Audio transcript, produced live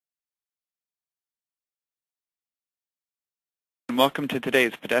And welcome to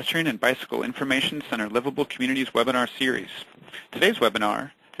today's Pedestrian and Bicycle Information Center Livable Communities webinar series. Today's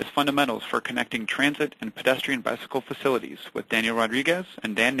webinar is Fundamentals for Connecting Transit and Pedestrian Bicycle Facilities with Daniel Rodriguez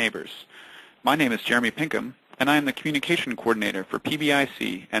and Dan Nabors. My name is Jeremy Pinkham, and I am the Communication Coordinator for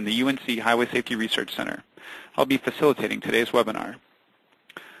PBIC and the UNC Highway Safety Research Center. I'll be facilitating today's webinar.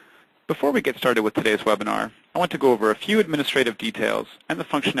 Before we get started with today's webinar, I want to go over a few administrative details and the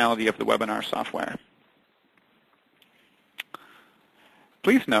functionality of the webinar software.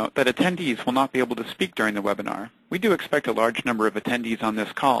 Please note that attendees will not be able to speak during the webinar. We do expect a large number of attendees on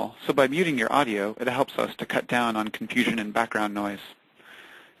this call, so by muting your audio, it helps us to cut down on confusion and background noise.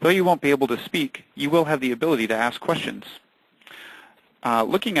 Though you won't be able to speak, you will have the ability to ask questions.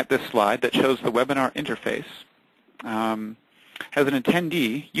 Looking at this slide that shows the webinar interface, as an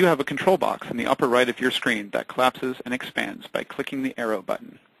attendee, you have a control box in the upper right of your screen that collapses and expands by clicking the arrow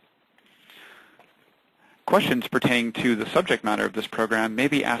button. Questions pertaining to the subject matter of this program may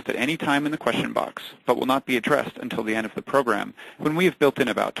be asked at any time in the question box, but will not be addressed until the end of the program, when we have built in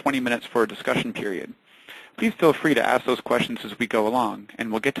about 20 minutes for a discussion period. Please feel free to ask those questions as we go along,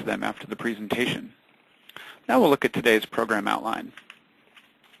 and we'll get to them after the presentation. Now we'll look at today's program outline.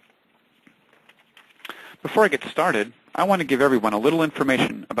 Before I get started, I want to give everyone a little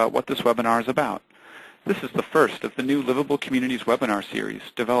information about what this webinar is about. This is the first of the new Livable Communities webinar series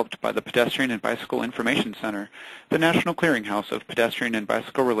developed by the Pedestrian and Bicycle Information Center, the National Clearinghouse of pedestrian and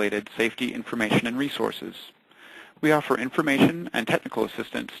bicycle-related safety information and resources. We offer information and technical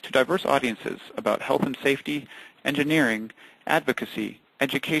assistance to diverse audiences about health and safety, engineering, advocacy,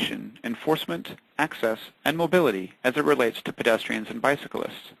 education, enforcement, access, and mobility as it relates to pedestrians and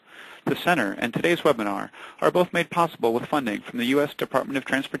bicyclists. The Center and today's webinar are both made possible with funding from the U.S. Department of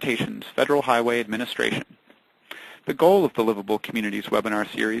Transportation's Federal Highway Administration. The goal of the Livable Communities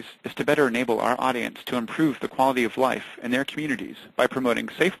webinar series is to better enable our audience to improve the quality of life in their communities by promoting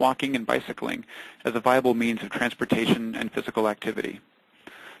safe walking and bicycling as a viable means of transportation and physical activity.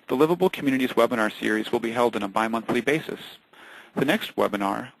 The Livable Communities webinar series will be held on a bi-monthly basis. The next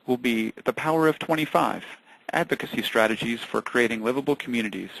webinar will be The Power of 25, Advocacy Strategies for Creating Livable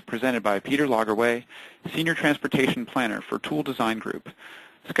Communities, presented by Peter Lagerwey, Senior Transportation Planner for Tool Design Group,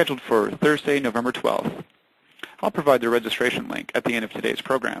 scheduled for Thursday, November 12th. I'll provide the registration link at the end of today's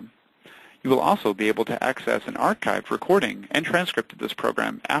program. You will also be able to access an archived recording and transcript of this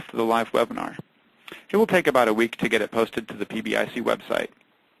program after the live webinar. It will take about a week to get it posted to the PBIC website.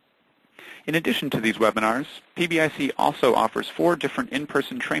 In addition to these webinars, PBIC also offers 4 different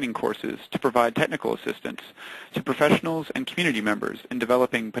in-person training courses to provide technical assistance to professionals and community members in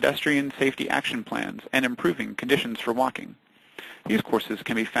developing pedestrian safety action plans and improving conditions for walking. These courses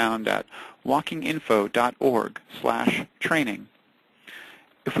can be found at walkinginfo.org/training.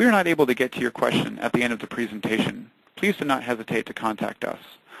 If we are not able to get to your question at the end of the presentation, please do not hesitate to contact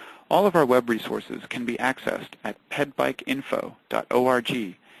us. All of our web resources can be accessed at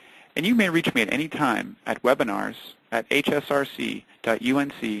pedbikeinfo.org. And you may reach me at any time at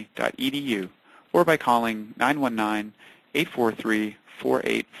webinars@hsrc.unc.edu or by calling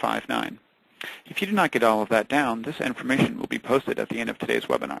 919-843-4859. If you do not get all of that down, this information will be posted at the end of today's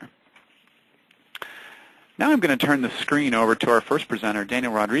webinar. Now I'm going to turn the screen over to our first presenter,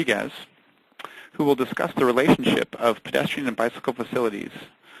 Daniel Rodriguez, who will discuss the relationship of pedestrian and bicycle facilities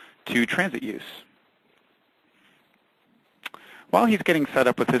to transit use. While he's getting set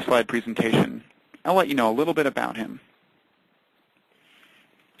up with his slide presentation, I'll let you know a little bit about him.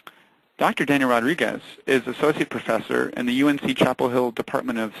 Dr. Daniel Rodriguez is Associate Professor in the UNC-Chapel Hill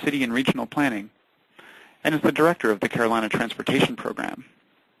Department of City and Regional Planning and is the Director of the Carolina Transportation Program.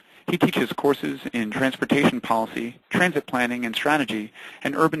 He teaches courses in transportation policy, transit planning and strategy,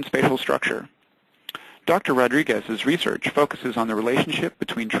 and urban spatial structure. Dr. Rodriguez's research focuses on the relationship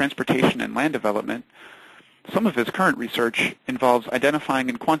between transportation and land development. Some of his current research involves identifying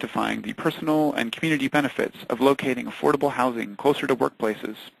and quantifying the personal and community benefits of locating affordable housing closer to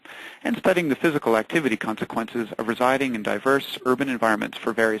workplaces, and studying the physical activity consequences of residing in diverse urban environments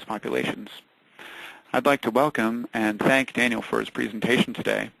for various populations. I'd like to welcome and thank Daniel for his presentation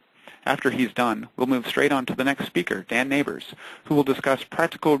today. After he's done, we'll move straight on to the next speaker, Dan Nabors, who will discuss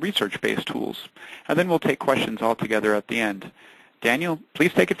practical research-based tools, and then we'll take questions all together at the end. Daniel,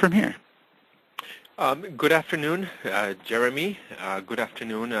 please take it from here. Good afternoon, Jeremy. Good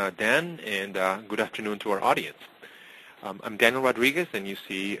afternoon, Dan, and good afternoon to our audience. I'm Daniel Rodriguez, and you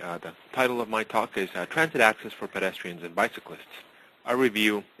see the title of my talk is Transit Access for Pedestrians and Bicyclists, a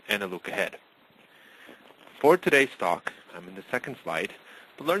review and a look ahead. For today's talk, I'm in the second slide.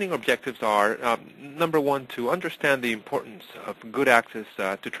 The learning objectives are, number one, to understand the importance of good access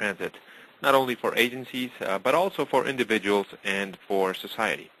to transit not only for agencies, but also for individuals and for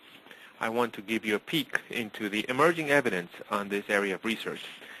society. I want to give you a peek into the emerging evidence on this area of research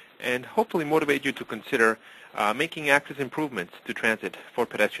and hopefully motivate you to consider making access improvements to transit for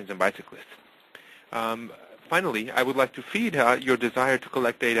pedestrians and bicyclists. Finally, I would like to feed your desire to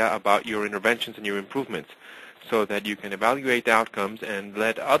collect data about your interventions and your improvements so that you can evaluate the outcomes and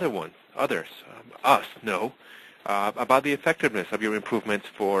let us know about the effectiveness of your improvements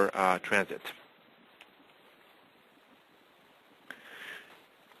for transit.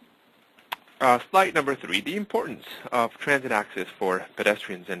 Slide number 3, the importance of transit access for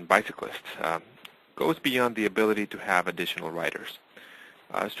pedestrians and bicyclists goes beyond the ability to have additional riders.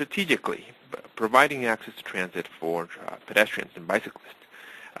 Strategically, providing access to transit for pedestrians and bicyclists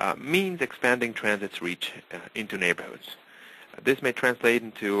means expanding transit's reach into neighborhoods. This may translate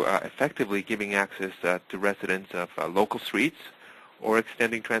into effectively giving access to residents of local streets or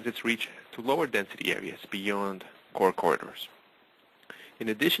extending transit's reach to lower density areas beyond core corridors. In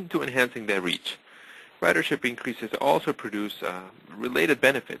addition to enhancing their reach, ridership increases also produce related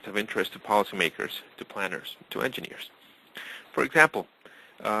benefits of interest to policymakers, to planners, to engineers. For example,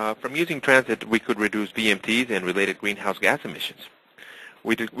 from using transit, we could reduce VMTs and related greenhouse gas emissions.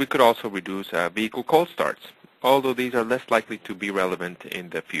 We could also reduce vehicle cold starts, although these are less likely to be relevant in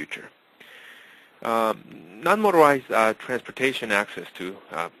the future. Non-motorized transportation access to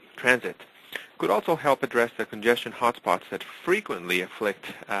transit could also help address the congestion hotspots that frequently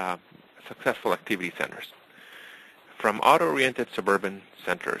afflict successful activity centers. From auto-oriented suburban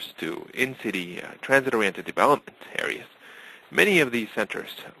centers to in-city transit-oriented development areas, many of these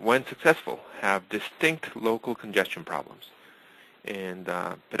centers, when successful, have distinct local congestion problems. And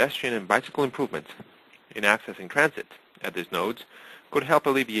pedestrian and bicycle improvements in accessing transit at these nodes could help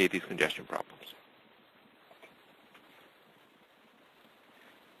alleviate these congestion problems.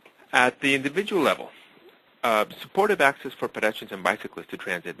 At the individual level, supportive access for pedestrians and bicyclists to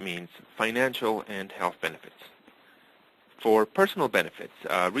transit means financial and health benefits. For personal benefits,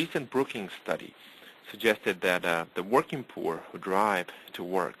 a recent Brookings study suggested that the working poor who drive to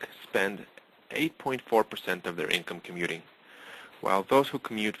work spend 8.4% of their income commuting, while those who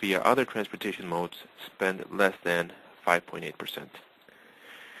commute via other transportation modes spend less than 5.8%.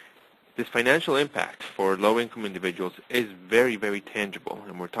 This financial impact for low-income individuals is very, very tangible,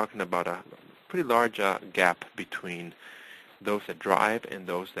 and we're talking about a pretty large gap between those that drive and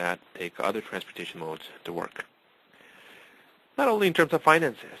those that take other transportation modes to work. Not only in terms of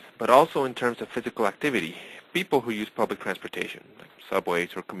finances, but also in terms of physical activity, people who use public transportation, like subways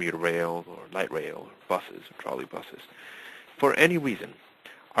or commuter rail or light rail or buses or trolley buses, for any reason,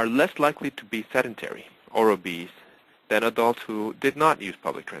 are less likely to be sedentary or obese than adults who did not use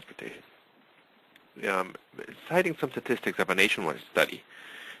public transportation. Citing some statistics of a nationwide study,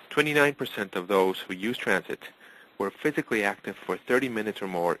 29% of those who use transit were physically active for 30 minutes or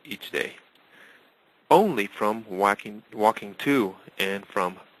more each day, only from walking to and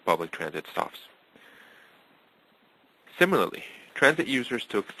from public transit stops. Similarly, transit users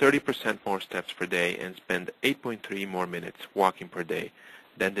took 30% more steps per day and spent 8.3 more minutes walking per day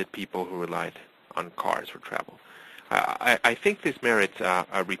than did people who relied on cars for travel. I think this merits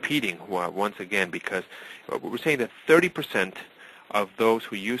repeating once again, because we're saying that 30% of those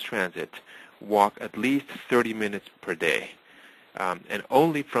who use transit walk at least 30 minutes per day, and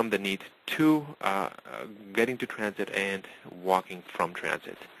only from the need to getting to transit and walking from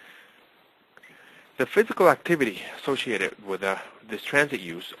transit. The physical activity associated with this transit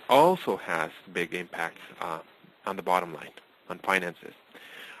use also has big impacts on the bottom line, on finances.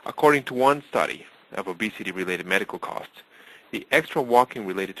 According to one study of obesity-related medical costs, the extra walking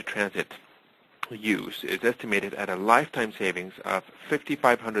related to transit use is estimated at a lifetime savings of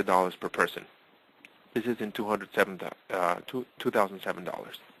 $5,500 per person. This is in 2007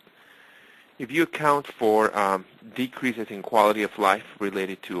 dollars. If you account for decreases in quality of life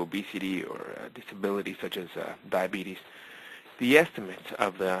related to obesity or disabilities such as diabetes, the estimates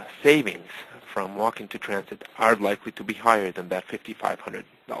of the savings from walking to transit are likely to be higher than that $5,500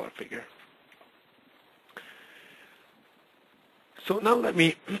 figure. So now let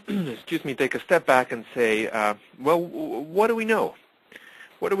me, take a step back and say, well, what do we know?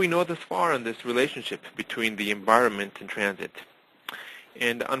 What do we know thus far on this relationship between the environment and transit?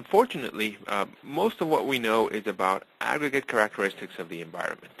 And unfortunately, most of what we know is about aggregate characteristics of the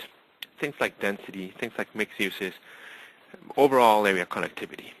environment. Things like density, things like mixed uses, overall area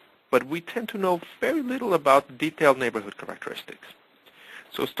connectivity. But we tend to know very little about detailed neighborhood characteristics.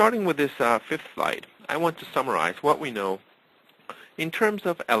 So starting with this fifth slide, I want to summarize what we know in terms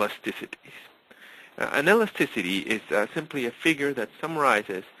of elasticities. An elasticity is simply a figure that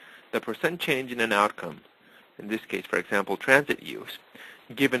summarizes the percent change in an outcome, in this case, for example, transit use,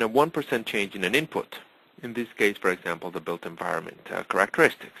 given a 1% change in an input, in this case, for example, the built environment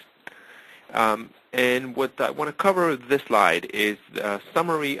characteristics. And what I want to cover this slide is a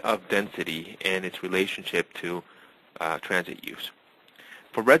summary of density and its relationship to transit use.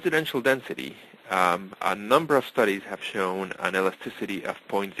 For residential density, a number of studies have shown an elasticity of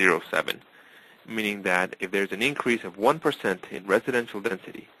 0.07, meaning that if there's an increase of 1% in residential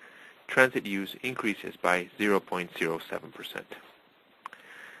density, transit use increases by 0.07%.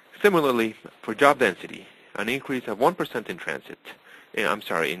 Similarly, for job density, an increase of 1%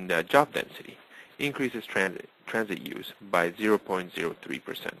 in job density increases transit use by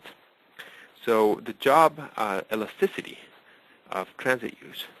 0.03%. So the job elasticity of transit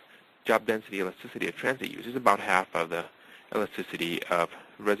use, job density elasticity of transit use, is about half of the elasticity of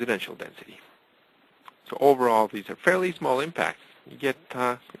residential density. So overall, these are fairly small impacts, yet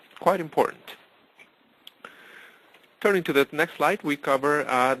quite important. Turning to the next slide, we cover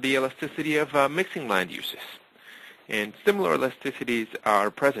the elasticity of mixing land uses. And similar elasticities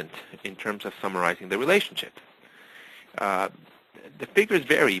are present in terms of summarizing the relationship. The figures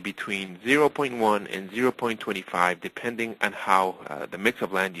vary between 0.1 and 0.25 depending on how the mix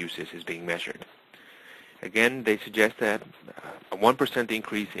of land uses is being measured. Again, they suggest that a 1%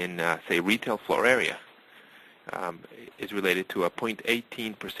 increase in, say, retail floor area is related to a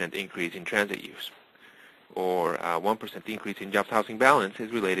 0.18% increase in transit use, or a 1% increase in jobs housing balance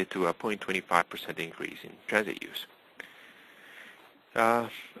is related to a 0.25% increase in transit use.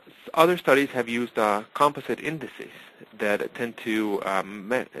 Other studies have used composite indices that tend to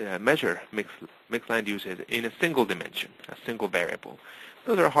measure mixed land uses in a single dimension, a single variable.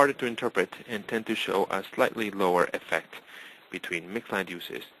 Those are harder to interpret and tend to show a slightly lower effect between mixed land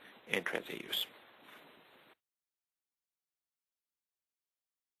uses and transit use.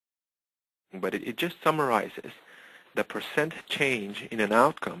 But it just summarizes the percent change in an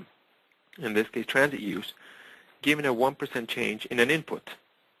outcome, in this case transit use, given a 1% change in an input,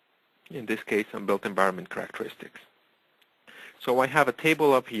 in this case some built environment characteristics. So I have a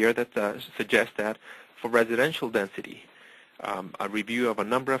table up here that suggests that for residential density, a review of a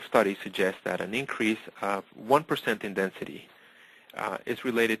number of studies suggests that an increase of 1% in density is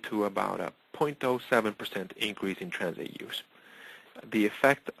related to about a 0.07% increase in transit use. The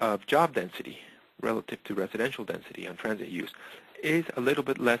effect of job density relative to residential density on transit use is a little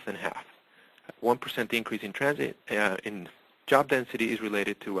bit less than half. 1% increase in transit in job density is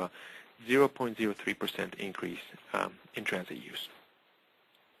related to a 0.03% increase in transit use.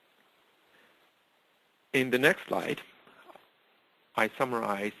 In the next slide, I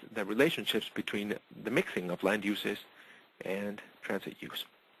summarize the relationships between the mixing of land uses and transit use.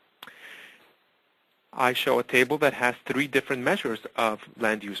 I show a table that has three different measures of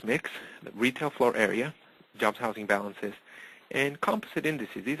land use mix: the retail floor area, jobs housing balances, and composite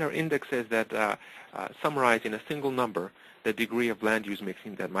indices. These are indexes that summarize in a single number the degree of land use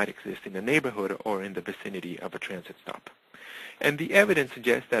mixing that might exist in a neighborhood or in the vicinity of a transit stop. And the evidence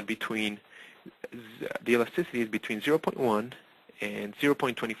suggests that the elasticity is between 0.1 and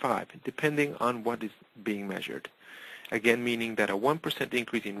 0.25, depending on what is being measured. Again, meaning that a 1%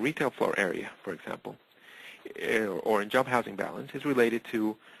 increase in retail floor area, for example, or in job housing balance is related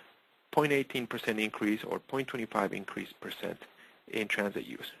to 0.18% increase or 0.25 increase percent in transit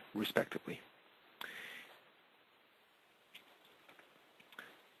use, respectively.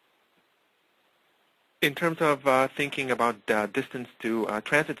 In terms of thinking about distance to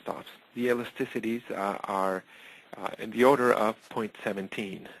transit stops, the elasticities are in the order of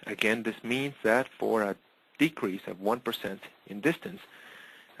 0.17. Again, this means that for a decrease of 1% in distance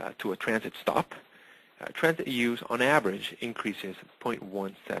to a transit stop, transit use on average increases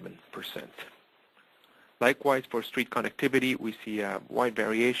 0.17%. Likewise, for street connectivity, we see a wide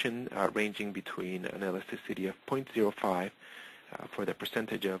variation ranging between an elasticity of 0.05 for the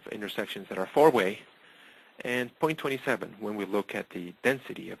percentage of intersections that are four-way, and 0.27 when we look at the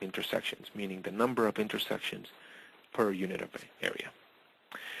density of intersections, meaning the number of intersections per unit of area.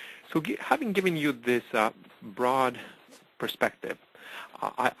 So having given you this broad perspective,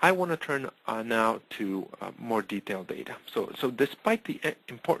 I want to turn now to more detailed data. So despite the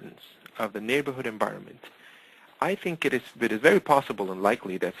importance of the neighborhood environment, I think it is very possible and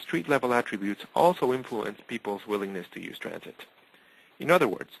likely that street-level attributes also influence people's willingness to use transit. In other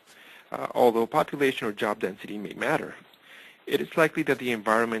words, although population or job density may matter, it is likely that the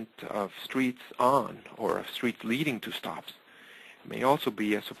environment of streets on or of streets leading to stops may also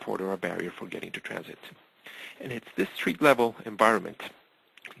be a support or a barrier for getting to transit. And it's this street-level environment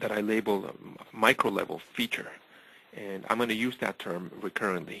that I label a micro-level feature And I'm going to use that term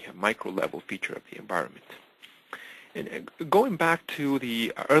recurrently, a micro-level feature of the environment. And going back to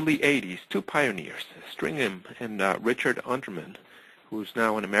the early 80s, two pioneers, Stringham and Richard Unterman, who's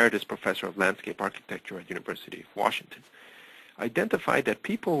now an emeritus professor of landscape architecture at University of Washington, identified that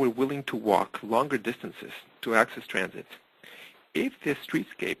people were willing to walk longer distances to access transit if the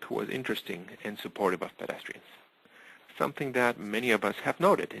streetscape was interesting and supportive of pedestrians. Something that many of us have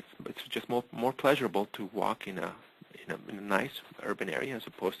noted. It's just more pleasurable to walk in a nice urban area as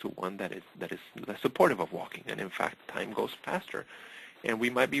opposed to one that is less supportive of walking. And in fact, time goes faster, and we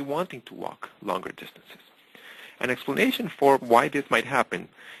might be wanting to walk longer distances. An explanation for why this might happen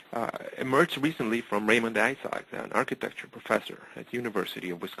emerged recently from Raymond Isaacs, an architecture professor at the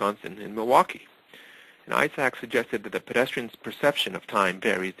University of Wisconsin in Milwaukee. And Isaac suggested that the pedestrian's perception of time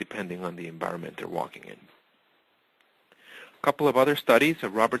varies depending on the environment they're walking in. A couple of other studies,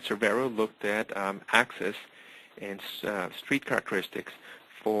 Robert Cervero looked at access and street characteristics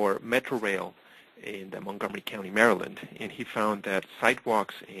for Metro Rail in Montgomery County, Maryland, and he found that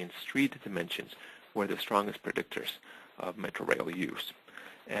sidewalks and street dimensions were the strongest predictors of Metro Rail use.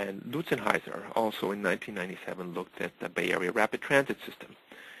 And Lutzenheiser also in 1997 looked at the Bay Area Rapid Transit System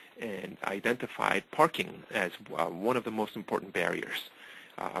and identified parking as one of the most important barriers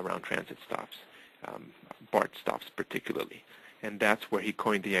around transit stops, BART stops particularly. And that's where he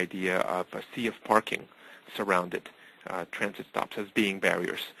coined the idea of a sea of parking surrounded transit stops as being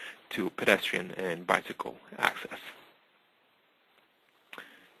barriers to pedestrian and bicycle access.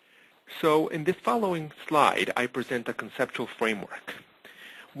 So in this following slide, I present a conceptual framework.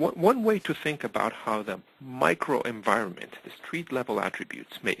 One way to think about how the microenvironment, the street-level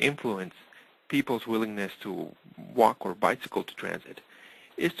attributes, may influence people's willingness to walk or bicycle to transit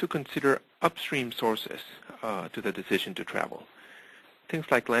is to consider upstream sources to the decision to travel. Things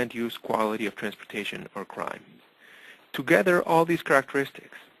like land use, quality of transportation, or crime. Together, all these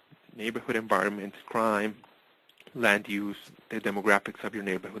characteristics, neighborhood environment, crime, land use, the demographics of your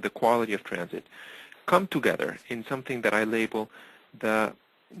neighborhood, the quality of transit, come together in something that I label the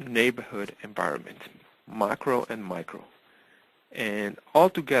neighborhood environment, macro and micro. And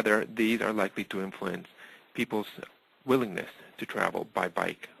altogether, these are likely to influence people's willingness to travel by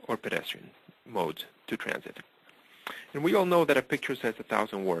bike or pedestrian modes to transit. And we all know that a picture says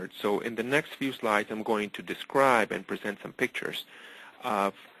 1,000 words. So in the next few slides, I'm going to describe and present some pictures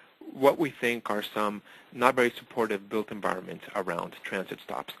of what we think are some not very supportive built environments around transit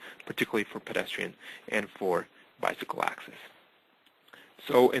stops, particularly for pedestrian and for bicycle access.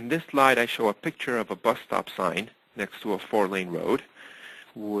 So in this slide, I show a picture of a bus stop sign next to a 4-lane road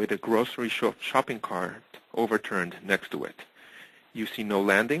with a grocery shopping cart overturned next to it. You see no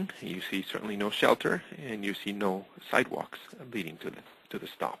landing, you see certainly no shelter, and you see no sidewalks leading to the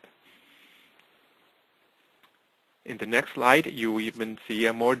stop. In the next slide, you even see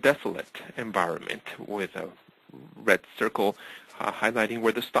a more desolate environment with a red circle highlighting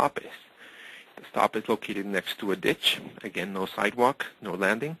where the stop is. The stop is located next to a ditch. Again, no sidewalk, no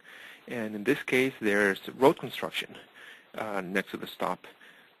landing. And in this case, there's road construction next to the stop,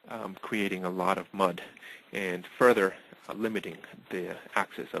 creating a lot of mud and further limiting the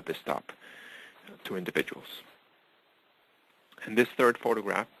access of the stop to individuals. And this third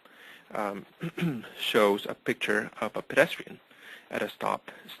photograph shows a picture of a pedestrian at a stop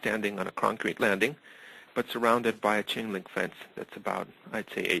standing on a concrete landing, but surrounded by a chain link fence that's about, I'd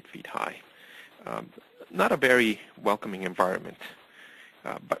say, 8 feet high. Not a very welcoming environment.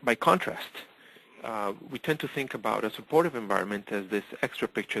 But by contrast, we tend to think about a supportive environment as this extra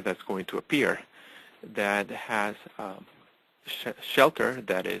picture that's going to appear that has shelter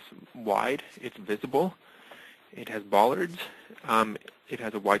that is wide, it's visible, it has bollards, it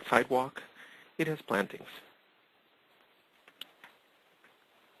has a wide sidewalk, it has plantings.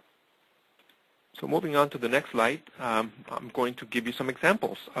 So moving on to the next slide, I'm going to give you some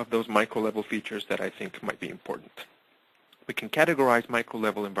examples of those micro-level features that I think might be important. We can categorize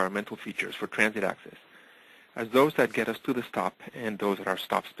micro-level environmental features for transit access as those that get us to the stop and those that are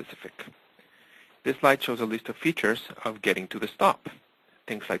stop-specific. This slide shows a list of features of getting to the stop.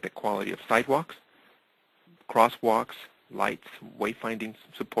 Things like the quality of sidewalks, crosswalks, lights, wayfinding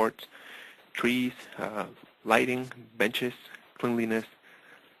supports, trees, lighting, benches, cleanliness,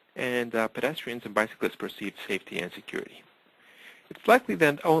 and pedestrians and bicyclists perceived safety and security. It's likely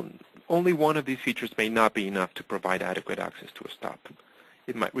that only one of these features may not be enough to provide adequate access to a stop.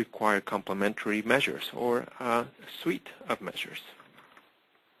 It might require complementary measures or a suite of measures.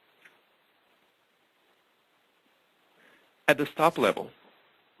 At the stop level,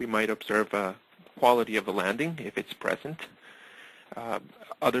 we might observe quality of the landing if it's present,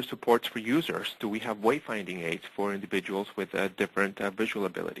 Other supports for users. Do we have wayfinding aids for individuals with different visual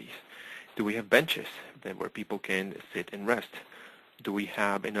abilities? Do we have benches where people can sit and rest? Do we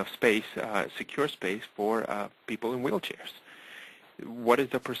have enough space, secure space for people in wheelchairs? What is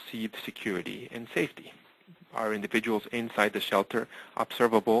the perceived security and safety? Are individuals inside the shelter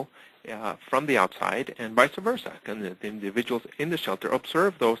observable from the outside, and vice versa? Can the individuals in the shelter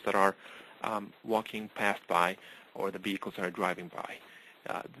observe those that are walking past by or the vehicles that are driving by?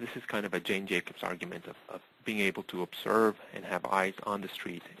 This is kind of a Jane Jacobs argument of being able to observe and have eyes on the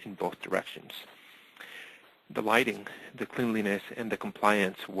street in both directions. The lighting, the cleanliness, and the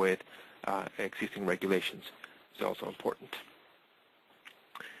compliance with existing regulations is also important.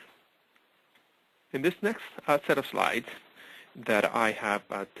 In this next set of slides that I have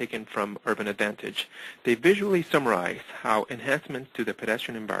taken from Urban Advantage, they visually summarize how enhancements to the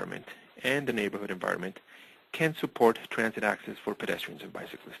pedestrian environment and the neighborhood environment can support transit access for pedestrians and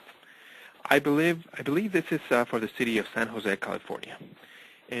bicyclists. I believe this is for the city of San Jose, California.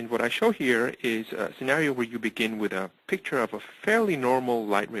 And what I show here is a scenario where you begin with a picture of a fairly normal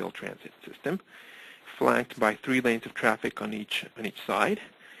light rail transit system, flanked by 3 lanes of traffic on each side,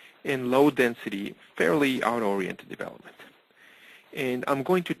 in low-density, fairly out-oriented development. And I'm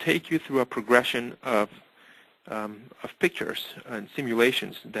going to take you through a progression of pictures and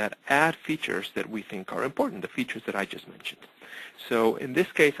simulations that add features that we think are important, the features that I just mentioned. So in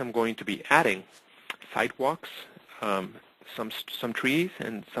this case, I'm going to be adding sidewalks, some trees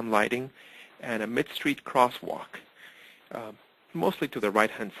and some lighting, and a mid-street crosswalk, mostly to the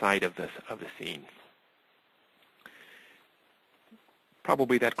right-hand side of the scene.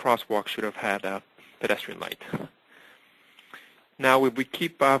 Probably that crosswalk should have had a pedestrian light. Now, if we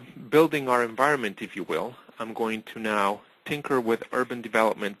keep building our environment, if you will, I'm going to now tinker with urban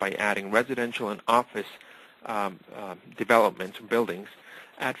development by adding residential and office developments, buildings,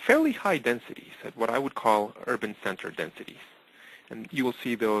 at fairly high densities, at what I would call urban center densities. And you will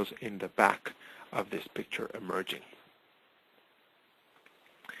see those in the back of this picture emerging.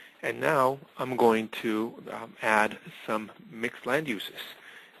 And now I'm going to add some mixed land uses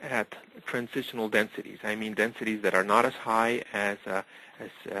at transitional densities. I mean densities that are not as high as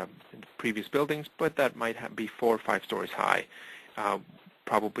previous buildings, but that might be 4 or 5 stories high,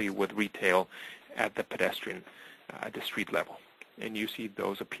 probably with retail at the pedestrian, at the street level. And you see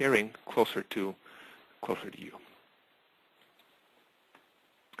those appearing closer to you.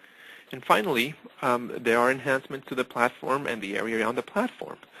 And finally, there are enhancements to the platform and the area around the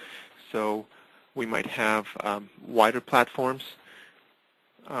platform. So we might have wider platforms.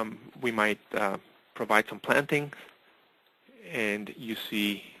 We might provide some planting, and you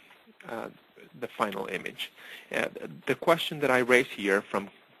see the final image. The question that I raise here from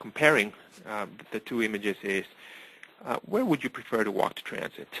comparing the 2 images is, where would you prefer to walk to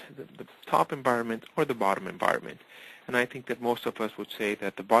transit, the top environment or the bottom environment? And I think that most of us would say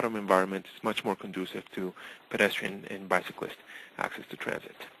that the bottom environment is much more conducive to pedestrian and bicyclist access to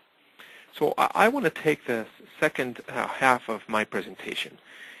transit. So I want to take the second half of my presentation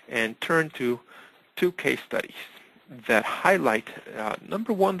and turn to 2 case studies that highlight,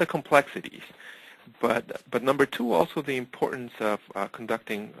 number 1, the complexities, but number 2, also the importance of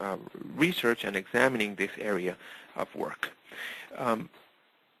conducting research and examining this area of work.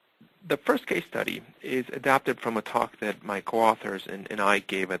 The first case study is adapted from a talk that my co-authors and I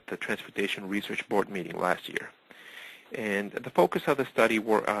gave at the Transportation Research Board meeting last year. And the focus of the study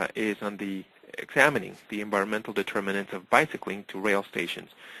is on examining the environmental determinants of bicycling to rail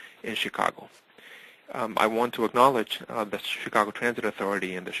stations in Chicago. I want to acknowledge the Chicago Transit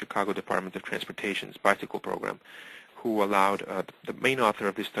Authority and the Chicago Department of Transportation's bicycle program, who allowed the main author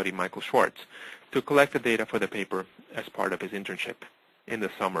of this study, Michael Schwartz, to collect the data for the paper as part of his internship in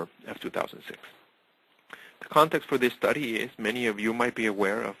the summer of 2006. The context for this study is many of you might be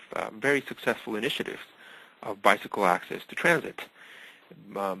aware of very successful initiatives of bicycle access to transit,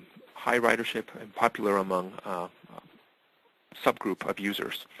 high ridership and popular among a subgroup of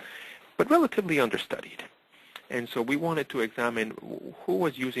users, but relatively understudied. And so we wanted to examine who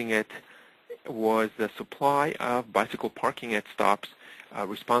was using it. Was the supply of bicycle parking at stops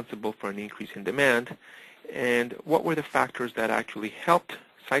responsible for an increase in demand? And what were the factors that actually helped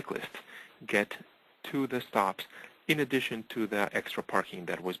cyclists get to the stops in addition to the extra parking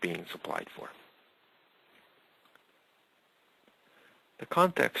that was being supplied for? The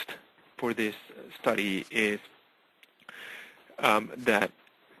context for this study is that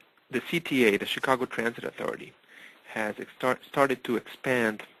the CTA, the Chicago Transit Authority, has started to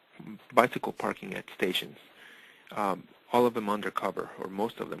expand bicycle parking at stations, all of them undercover, or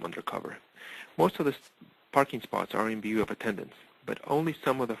most of them undercover. Most of the parking spots are in view of attendants, but only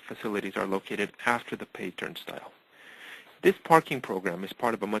some of the facilities are located after the paid turnstile. This parking program is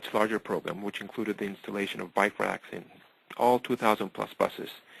part of a much larger program which included the installation of bike racks in all 2,000 plus buses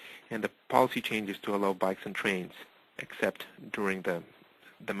and the policy changes to allow bikes and trains except during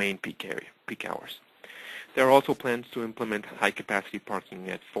the main peak hours. There are also plans to implement high-capacity parking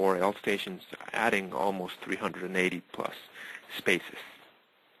at 4 L stations, adding almost 380 plus spaces.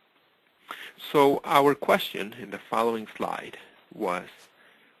 So our question in the following slide was,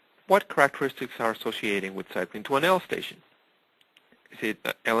 what characteristics are associated with cycling to an L station? Is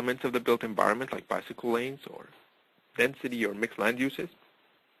it elements of the built environment like bicycle lanes or density or mixed land uses?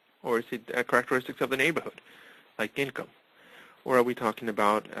 Or is it characteristics of the neighborhood like income? Or are we talking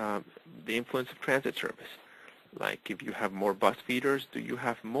about the influence of transit service? Like if you have more bus feeders, do you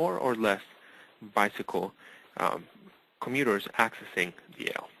have more or less bicycle commuters accessing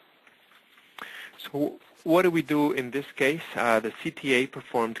the L? So what do we do in this case? The CTA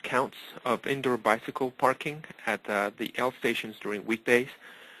performed counts of indoor bicycle parking at the L stations during weekdays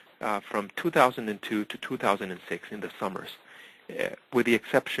from 2002 to 2006 in the summers, with the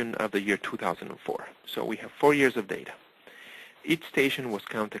exception of the year 2004. So we have 4 years of data. Each station was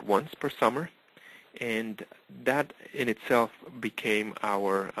counted once per summer, and that in itself became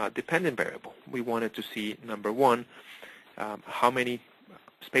our dependent variable. We wanted to see, number one, how many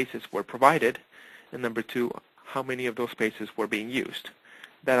spaces were provided, and number two, how many of those spaces were being used.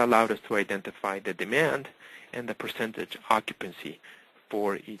 That allowed us to identify the demand and the percentage occupancy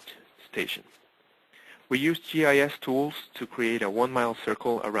for each station. We used GIS tools to create a 1 mile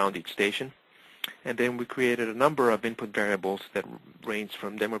circle around each station, and then we created a number of input variables that range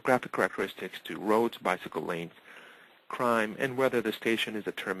from demographic characteristics to roads, bicycle lanes, crime, and whether the station is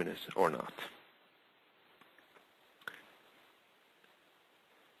a terminus or not.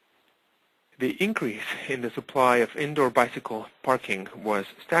 The increase in the supply of indoor bicycle parking was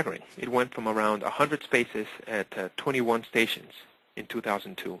staggering. It went from around 100 spaces at 21 stations in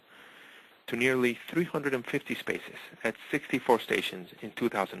 2002 to nearly 350 spaces at 64 stations in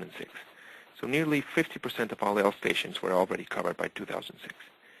 2006. So nearly 50% of all L stations were already covered by 2006.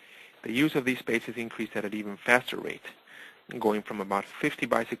 The use of these spaces increased at an even faster rate, going from about 50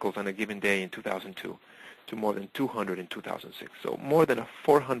 bicycles on a given day in 2002 to more than 200 in 2006. So more than a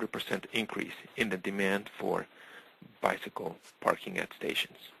 400% increase in the demand for bicycle parking at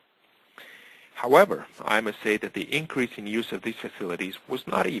stations. However, I must say that the increase in use of these facilities was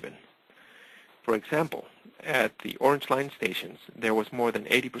not even. For example, at the Orange Line stations, there was more than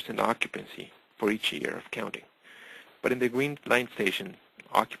 80% occupancy for each year of counting. But in the Green Line station,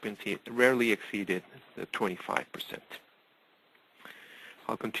 occupancy rarely exceeded the 25%.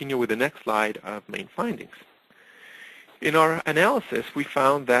 I'll continue with the next slide of main findings. In our analysis, we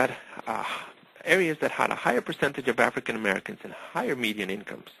found that areas that had a higher percentage of African Americans and higher median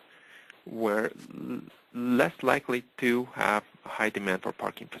incomes were less likely to have a high demand for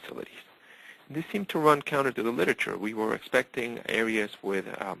parking facilities. This seemed to run counter to the literature. We were expecting areas with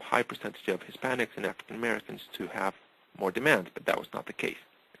a high percentage of Hispanics and African Americans to have more demand, but that was not the case.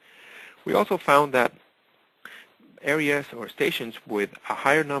 We also found that areas or stations with a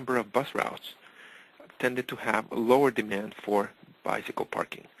higher number of bus routes tended to have a lower demand for bicycle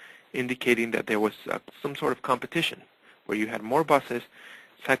parking, indicating that there was some sort of competition. Where you had more buses,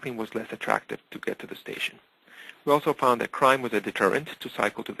 cycling was less attractive to get to the station. We also found that crime was a deterrent to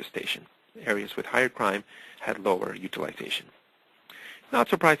cycle to the station. Areas with higher crime had lower utilization. Not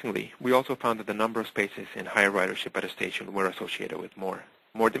surprisingly, we also found that the number of spaces and higher ridership at a station were associated with more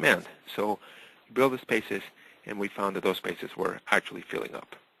demand. So we built the spaces, and we found that those spaces were actually filling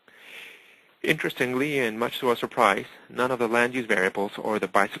up. Interestingly, and much to our surprise, none of the land use variables or the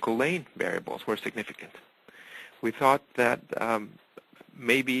bicycle lane variables were significant. We thought that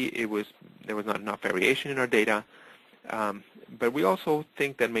maybe there was not enough variation in our data, but we also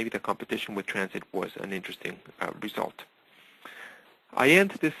think that maybe the competition with transit was an interesting result. I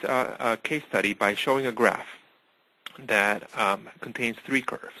end this case study by showing a graph that contains 3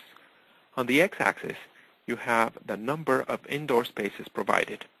 curves. On the x-axis, you have the number of indoor spaces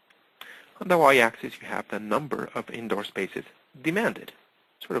provided. On the y-axis, you have the number of indoor spaces demanded,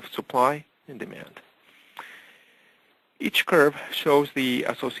 sort of supply and demand. Each curve shows the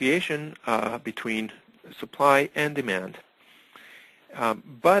association between supply and demand,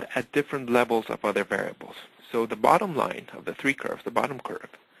 but at different levels of other variables. So the bottom line of the 3 curves, the bottom curve,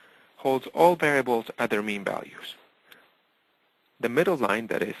 holds all variables at their mean values. The middle line,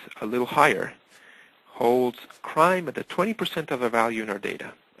 that is a little higher, holds crime at the 20% of the value in our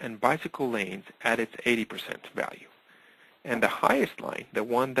data, and bicycle lanes at its 80% value. And the highest line, the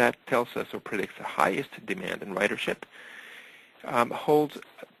one that tells us or predicts the highest demand and ridership, holds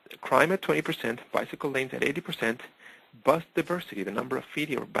crime at 20%, bicycle lanes at 80%, bus diversity, the number of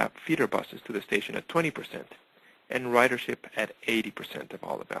feeder buses to the station at 20%, and ridership at 80% of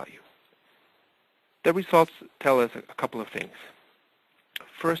all the value. The results tell us a couple of things.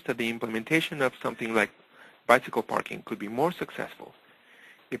 First, that the implementation of something like bicycle parking could be more successful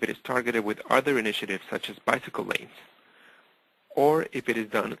if it is targeted with other initiatives such as bicycle lanes, or if it is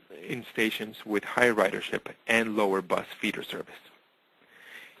done in stations with higher ridership and lower bus feeder service.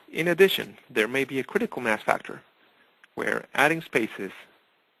 In addition, there may be a critical mass factor where adding spaces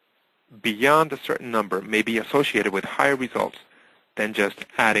beyond a certain number may be associated with higher results than just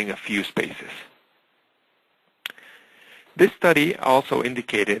adding a few spaces. This study also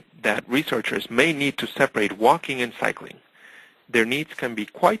indicated that researchers may need to separate walking and cycling. Their needs can be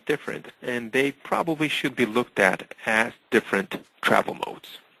quite different, and they probably should be looked at as different travel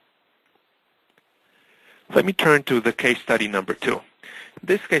modes. Let me turn to the case study number 2.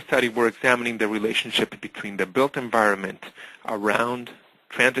 This case study, we're examining the relationship between the built environment around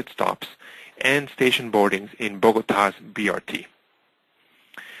transit stops and station boardings in Bogota's BRT.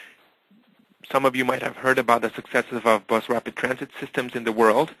 Some of you might have heard about the successes of bus rapid transit systems in the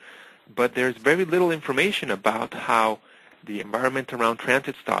world, but there's very little information about how the environment around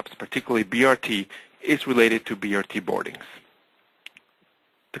transit stops, particularly BRT, is related to BRT boardings.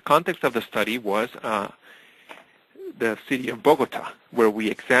 The context of the study was the city of Bogota, where we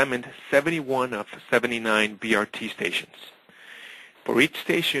examined 71 of 79 BRT stations. For each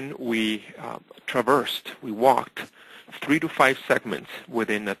station, we walked 3 to 5 segments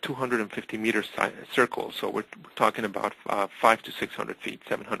within a 250-meter circle. So we're talking about 500 to 600 feet,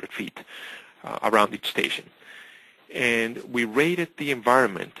 700 feet around each station. And we rated the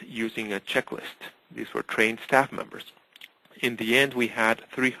environment using a checklist. These were trained staff members. In the end, we had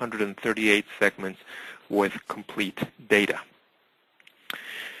 338 segments with complete data.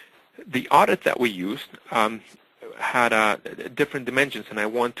 The audit that we used had different dimensions, and I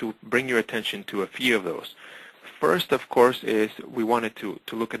want to bring your attention to a few of those. First, of course, is we wanted to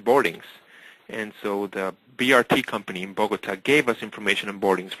look at boardings. And so the BRT company in Bogota gave us information on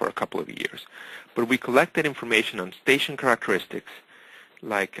boardings for a couple of years. But we collected information on station characteristics,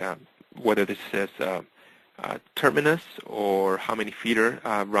 like whether this is terminus or how many feeder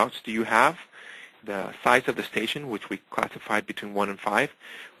routes do you have, the size of the station, which we classified between 1 and 5.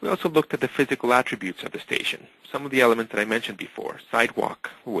 We also looked at the physical attributes of the station, some of the elements that I mentioned before: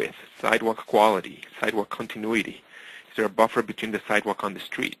 sidewalk width, sidewalk quality, sidewalk continuity. Is there a buffer between the sidewalk on the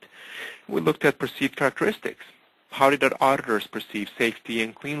street? We looked at perceived characteristics. How did our auditors perceive safety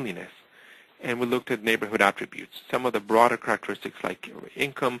and cleanliness? And we looked at neighborhood attributes, some of the broader characteristics like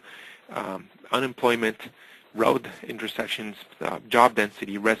income, unemployment, road intersections, job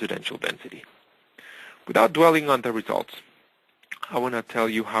density, residential density. Without dwelling on the results, I want to tell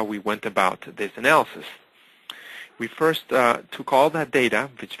you how we went about this analysis. We first took all that data,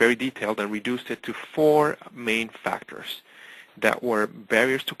 which is very detailed, and reduced it to 4 main factors that were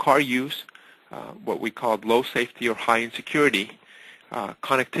barriers to car use, what we called low safety or high insecurity,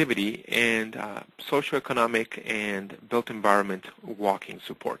 connectivity, and socioeconomic and built environment walking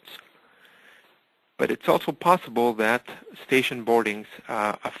supports. But it's also possible that station boardings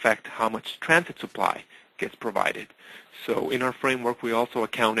affect how much transit supply gets provided. So in our framework, we also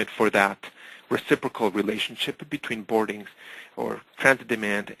accounted for that reciprocal relationship between boardings or transit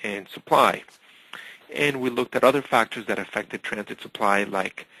demand and supply. And we looked at other factors that affected transit supply,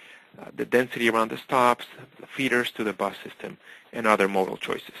 like the density around the stops, the feeders to the bus system, and other modal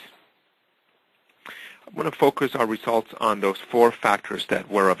choices. I want to focus our results on those 4 factors that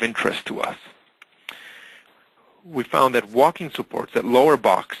were of interest to us. We found that walking supports, that lower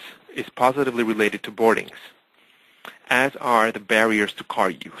box, is positively related to boardings, as are the barriers to car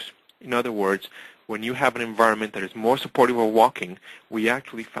use. In other words, when you have an environment that is more supportive of walking, we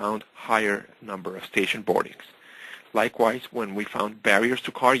actually found higher number of station boardings. Likewise, when we found barriers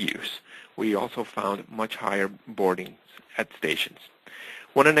to car use, we also found much higher boardings at stations.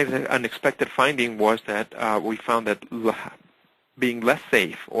 One unexpected finding was that we found that being less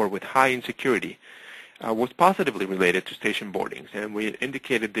safe or with high insecurity was positively related to station boardings, and we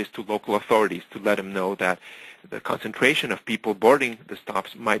indicated this to local authorities to let them know that the concentration of people boarding the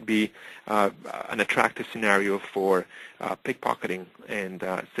stops might be an attractive scenario for pickpocketing and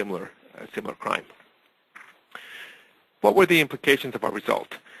similar crime. What were the implications of our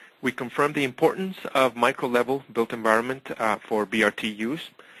result? We confirmed the importance of micro-level built environment for BRT use.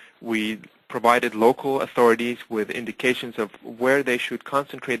 We provided local authorities with indications of where they should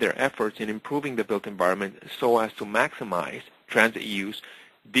concentrate their efforts in improving the built environment so as to maximize transit use,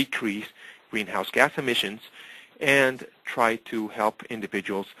 decrease greenhouse gas emissions, and try to help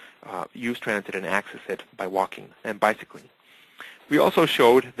individuals use transit and access it by walking and bicycling. We also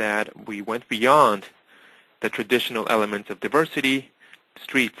showed that we went beyond the traditional elements of diversity,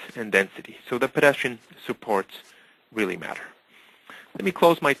 streets, and density. So the pedestrian supports really matter. Let me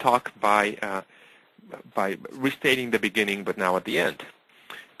close my talk by restating the beginning, but now at the end.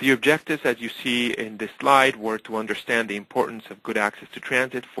 The objectives, as you see in this slide, were to understand the importance of good access to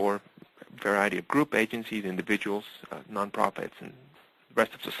transit for a variety of group agencies, individuals, nonprofits, and the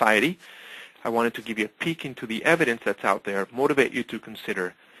rest of society. I wanted to give you a peek into the evidence that's out there, motivate you to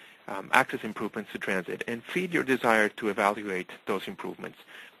consider access improvements to transit, and feed your desire to evaluate those improvements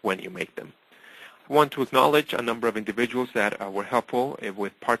when you make them. I want to acknowledge a number of individuals that were helpful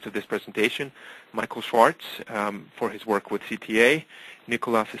with parts of this presentation. Michael Schwartz for his work with CTA,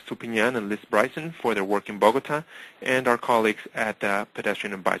 Nicolas Estupinian and Liz Bryson for their work in Bogota, and our colleagues at the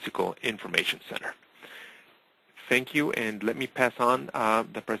Pedestrian and Bicycle Information Center. Thank you, and let me pass on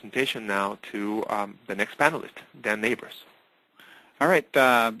the presentation now to the next panelist, Dan Nabors. All right,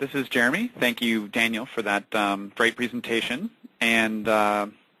 this is Jeremy. Thank you, Daniel, for that great presentation. And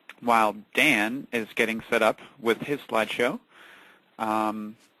while Dan is getting set up with his slideshow,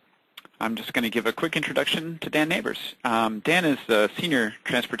 I'm just going to give a quick introduction to Dan Nabors. Dan is the Senior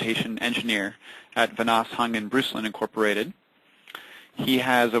Transportation Engineer at Vanasse, Hangen, Brustlin, Incorporated. He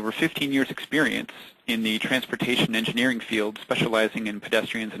has over 15 years' experience in the transportation engineering field, specializing in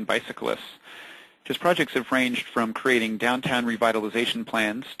pedestrians and bicyclists. His projects have ranged from creating downtown revitalization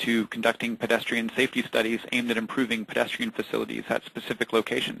plans to conducting pedestrian safety studies aimed at improving pedestrian facilities at specific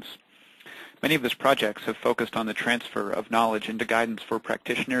locations. Many of his projects have focused on the transfer of knowledge into guidance for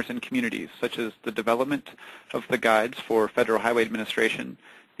practitioners and communities, such as the development of the guides for Federal Highway Administration,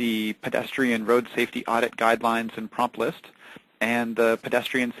 the Pedestrian Road Safety Audit Guidelines and Prompt List, and the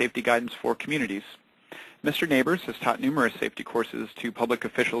Pedestrian Safety Guidance for Communities. Mr. Nabors has taught numerous safety courses to public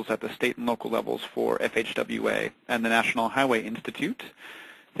officials at the state and local levels for FHWA and the National Highway Institute.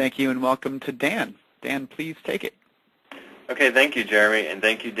 Thank you and welcome to Dan. Dan, please take it. Okay, thank you, Jeremy, and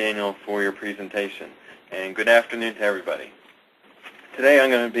thank you, Daniel, for your presentation. And good afternoon to everybody. Today I'm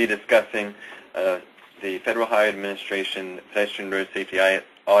going to be discussing the Federal Highway Administration Pedestrian Road Safety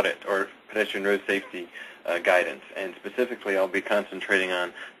Audit, or Pedestrian Road Safety Guidance, and specifically I'll be concentrating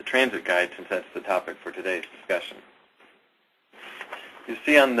on the transit guide since that's the topic for today's discussion. You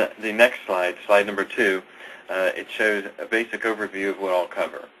see on the next slide, slide number 2, it shows a basic overview of what I'll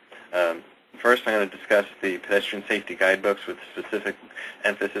cover. First, I'm going to discuss the pedestrian safety guidebooks with specific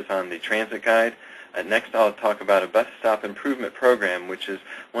emphasis on the transit guide. Next, I'll talk about a bus stop improvement program, which is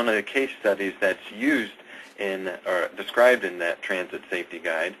one of the case studies that's used in or described in that transit safety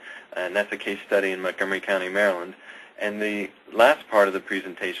guide, and that's a case study in Montgomery County, Maryland. And the last part of the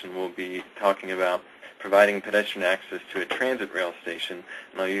presentation will be talking about providing pedestrian access to a transit rail station,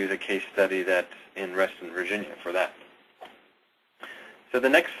 and I'll use a case study that's in Reston, Virginia for that. So the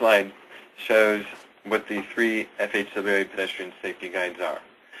next slide shows what the 3 FHWA pedestrian safety guides are.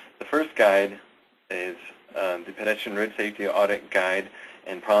 The first guide is the Pedestrian Road Safety Audit Guide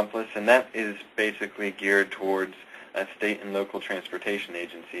and Prompt List, and that is basically geared towards state and local transportation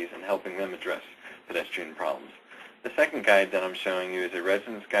agencies and helping them address pedestrian problems. The second guide that I'm showing you is a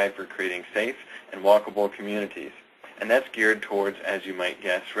residence guide for creating safe and walkable communities, and that's geared towards, as you might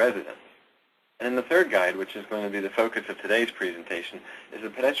guess, residents. And then the third guide, which is going to be the focus of today's presentation, is a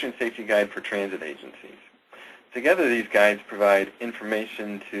pedestrian safety guide for transit agencies. Together, these guides provide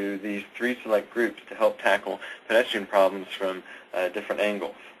information to these 3 select groups to help tackle pedestrian problems from different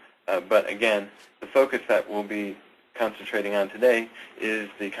angles. But again, the focus that we'll be concentrating on today is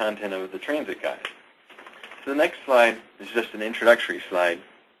the content of the transit guide. So the next slide is just an introductory slide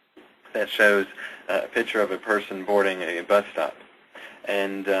that shows a picture of a person boarding a bus stop.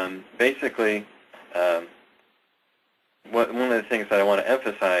 And basically, one of the things that I want to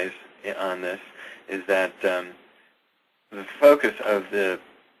emphasize on this is that the focus of the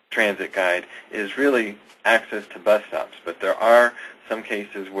transit guide is really access to bus stops, but there are some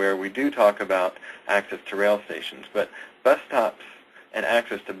cases where we do talk about access to rail stations, but bus stops and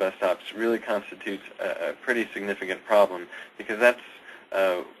access to bus stops really constitutes a pretty significant problem, because that's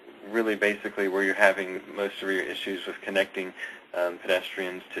really basically where you're having most of your issues with connecting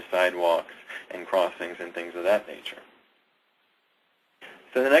pedestrians to sidewalks and crossings and things of that nature.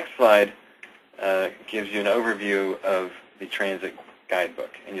 So the next slide gives you an overview of the transit guidebook,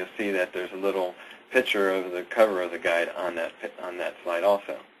 and you'll see that there's a little picture of the cover of the guide on that slide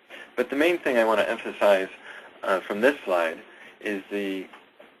also. But the main thing I want to emphasize from this slide is the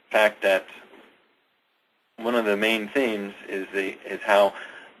fact that one of the main themes is how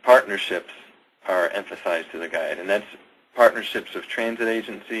partnerships are emphasized to the guide, and that's partnerships with transit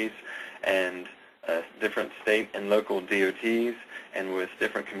agencies and different state and local DOTs and with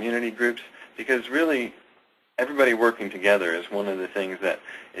different community groups, because really everybody working together is one of the things that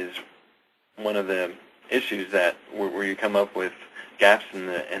is one of the issues that where you come up with gaps in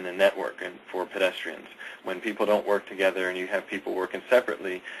the network and for pedestrians. When people don't work together and you have people working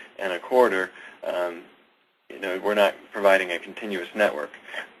separately in a corridor, we're not providing a continuous network.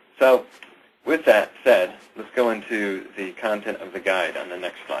 So with that said, let's go into the content of the guide on the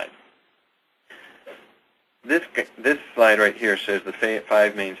next slide. This slide right here shows the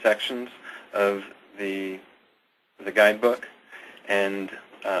 5 main sections of the guidebook, and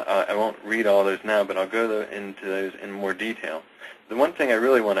I won't read all those now, but I'll go into those in more detail. The one thing I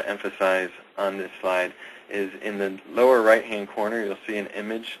really want to emphasize on this slide is in the lower right-hand corner, you'll see an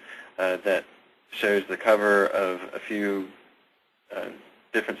image that shows the cover of a few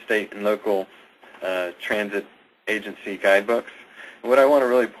different state and local transit agency guidebooks. And what I want to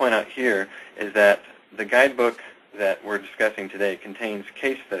really point out here is that the guidebook that we're discussing today contains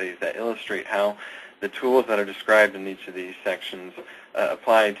case studies that illustrate how the tools that are described in each of these sections are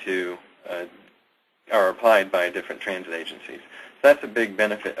applied by different transit agencies. So that's a big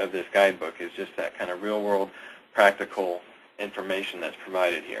benefit of this guidebook, is just that kind of real-world practical information that's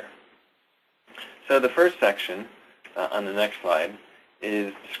provided here. So the first section on the next slide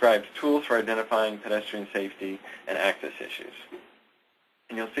describes tools for identifying pedestrian safety and access issues.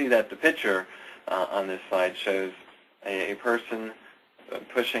 And you'll see that the picture on this slide shows a person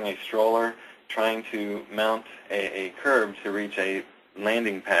pushing a stroller trying to mount a curb to reach a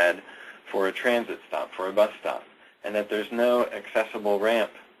landing pad for a transit stop, for a bus stop, and that there's no accessible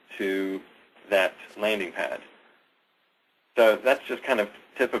ramp to that landing pad. So that's just kind of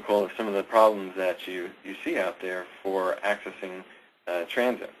typical of some of the problems that you see out there for accessing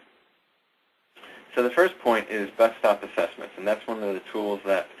transit. So the first point is bus stop assessments, and that's one of the tools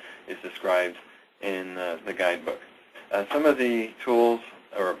that is described in the guidebook. Some of the tools,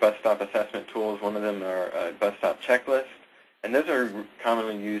 or bus stop assessment tools, one of them are bus stop checklists, and those are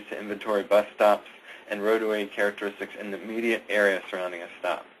commonly used to inventory bus stops and roadway characteristics in the immediate area surrounding a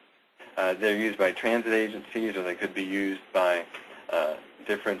stop. They're used by transit agencies, or they could be used by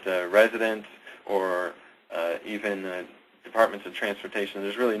different residents, or even departments of transportation.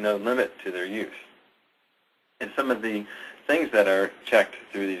 There's really no limit to their use. And some of the things that are checked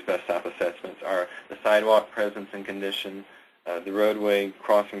through these bus stop assessments are the sidewalk presence and condition, the roadway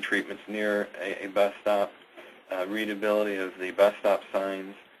crossing treatments near a bus stop, readability of the bus stop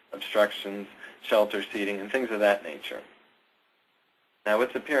signs, obstructions, shelter seating, and things of that nature. Now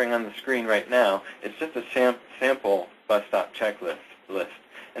what's appearing on the screen right now is just a sample bus stop checklist list.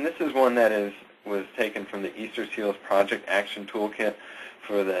 And this is one that was taken from the Easter Seals Project Action Toolkit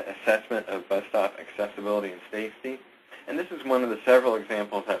for the assessment of bus stop accessibility and safety. And this is one of the several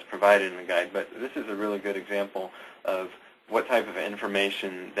examples that's provided in the guide, but this is a really good example of what type of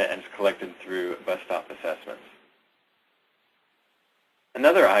information that is collected through bus stop assessments.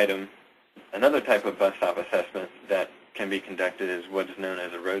 Another type of bus stop assessment that can be conducted is what is known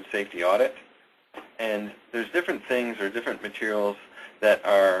as a road safety audit. And there's different things or different materials that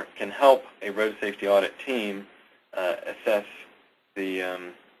can help a road safety audit team assess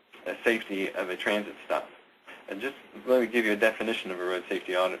the safety of a transit stop. And just let me give you a definition of a road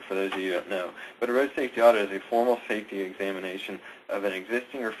safety audit for those of you who don't know. But a road safety audit is a formal safety examination of an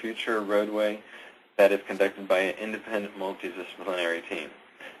existing or future roadway that is conducted by an independent multidisciplinary team.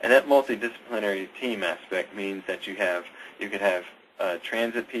 And that multidisciplinary team aspect means that you could have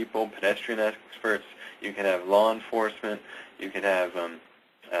transit people, pedestrian experts, you could have law enforcement, you could have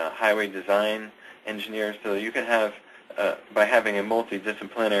highway design engineers. So you can have, by having a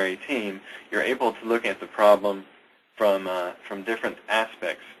multidisciplinary team, you're able to look at the problem from different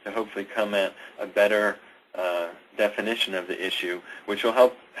aspects to hopefully come at a better definition of the issue, which will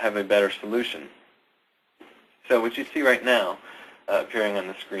help have a better solution. So what you see right now appearing on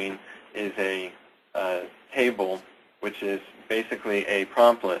the screen is a table, which is basically a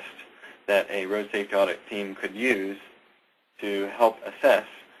prompt list that a road safety audit team could use to help assess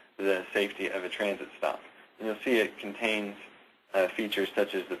the safety of a transit stop. And you'll see it contains features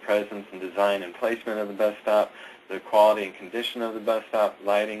such as the presence and design and placement of the bus stop, the quality and condition of the bus stop,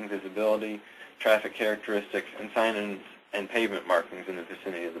 lighting, visibility, traffic characteristics, and sign and pavement markings in the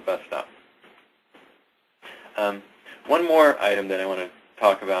vicinity of the bus stop. One more item that I want to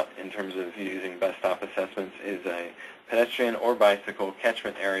talk about in terms of using bus stop assessments is a pedestrian or bicycle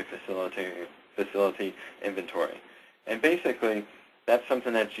catchment area facility inventory. And basically, that's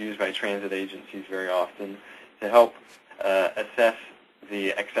something that's used by transit agencies very often to help assess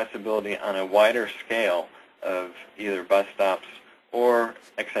the accessibility on a wider scale of either bus stops or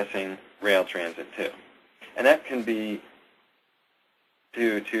accessing rail transit too. And that can be,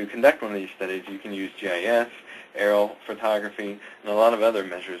 to conduct one of these studies, you can use GIS, aerial photography, and a lot of other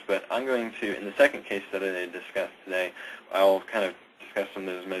measures. But I'm going to, in the second case study that I discussed today, I'll kind of discuss some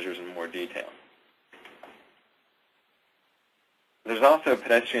of those measures in more detail. There's also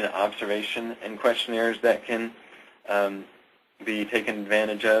pedestrian observation and questionnaires that can be taken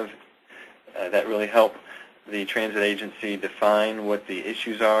advantage of that really help the transit agency define what the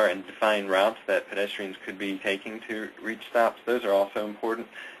issues are and define routes that pedestrians could be taking to reach stops. Those are also important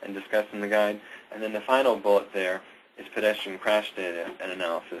and discussed in the guide. And then the final bullet there is pedestrian crash data and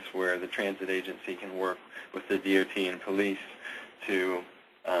analysis, where the transit agency can work with the DOT and police to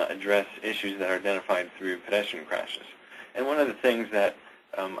address issues that are identified through pedestrian crashes. And one of the things that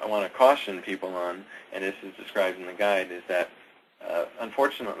I want to caution people on, and this is described in the guide, is that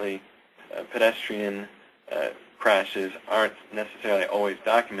unfortunately pedestrian crashes aren't necessarily always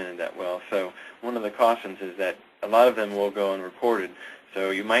documented that well. So one of the cautions is that a lot of them will go unreported. So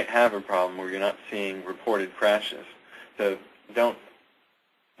you might have a problem where you're not seeing reported crashes. So don't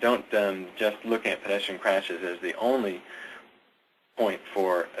just look at pedestrian crashes as the only point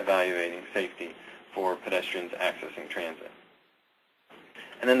for evaluating safety for pedestrians accessing transit.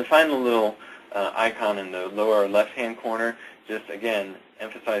 And then the final little icon in the lower left-hand corner just, again,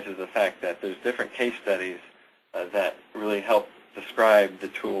 emphasizes the fact that there's different case studies that really help describe the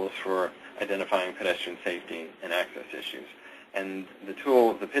tools for identifying pedestrian safety and access issues. And the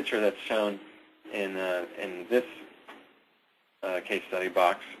tool, the picture that's shown in this case study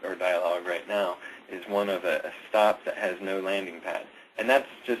box or dialogue right now is one of a stop that has no landing pad. And that's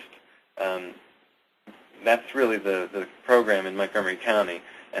just, that's really the program in Montgomery County,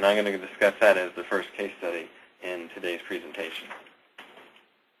 and I'm going to discuss that as the first case study in today's presentation.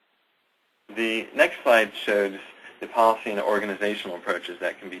 The next slide shows the policy and organizational approaches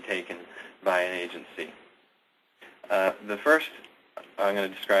that can be taken by an agency. The first I'm going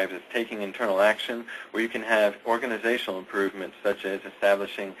to describe as taking internal action, where you can have organizational improvements such as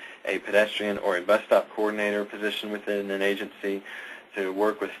establishing a pedestrian or a bus stop coordinator position within an agency to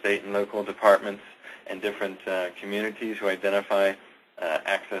work with state and local departments and different communities who identify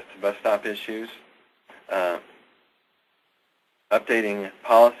access to bus stop issues. Updating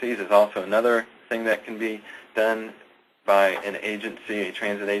policies is also another thing that can be done by an agency, a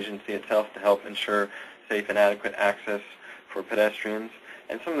transit agency itself, to help ensure safe and adequate access for pedestrians.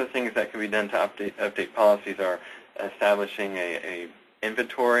 And some of the things that can be done to update policies are establishing a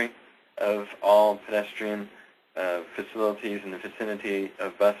inventory of all pedestrian facilities in the vicinity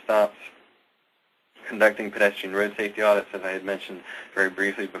of bus stops, conducting pedestrian road safety audits, as I had mentioned very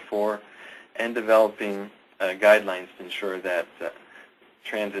briefly before, and developing guidelines to ensure that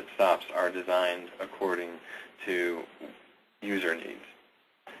transit stops are designed according to user needs.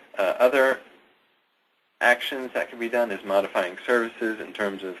 Other actions that can be done is modifying services in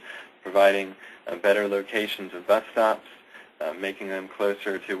terms of providing better locations of bus stops, making them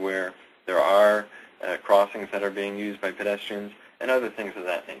closer to where there are crossings that are being used by pedestrians, and other things of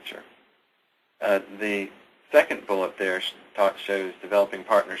that nature. The second bullet there shows developing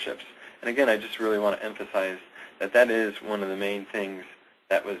partnerships. And again, I just really want to emphasize that that is one of the main things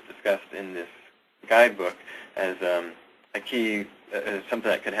that was discussed in this guidebook as a key,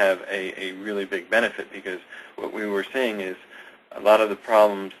 something that could have a really big benefit, because what we were seeing is a lot of the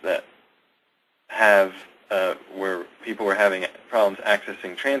problems that have where people were having problems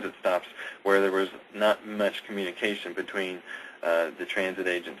accessing transit stops where there was not much communication between the transit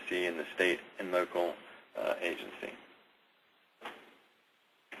agency and the state and local agency.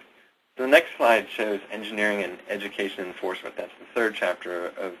 The next slide shows engineering and education enforcement. That's the third chapter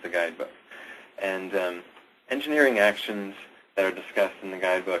of the guidebook. And engineering actions that are discussed in the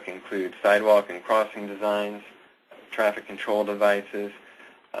guidebook include sidewalk and crossing designs, traffic control devices,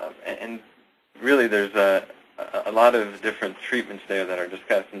 and really there's a lot of different treatments there that are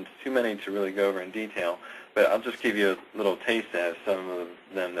discussed, and too many to really go over in detail, but I'll just give you a little taste of some of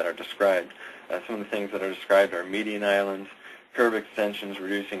them that are described. Some of the things that are described are median islands, curb extensions,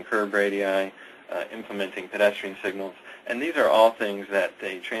 reducing curb radii, implementing pedestrian signals, and these are all things that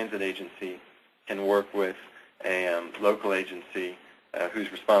a transit agency can work with a local agency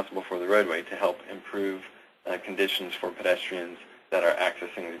who's responsible for the roadway to help improve conditions for pedestrians that are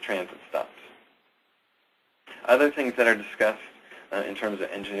accessing the transit stops. Other things that are discussed in terms of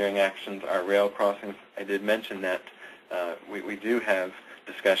engineering actions are rail crossings. I did mention that we do have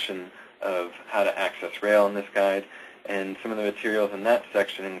discussion of how to access rail in this guide, and some of the materials in that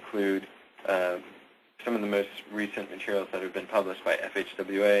section include some of the most recent materials that have been published by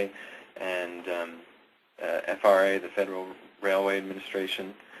FHWA and FRA, the Federal Railway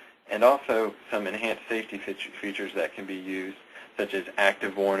Administration, and also some enhanced safety features that can be used, such as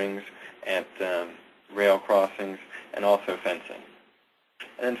active warnings at rail crossings and also fencing.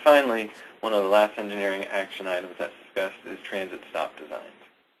 And then finally, one of the last engineering action items that's discussed is transit stop designs.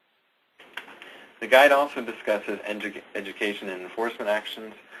 The guide also discusses education and enforcement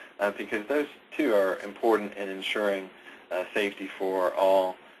actions because those too are important in ensuring safety for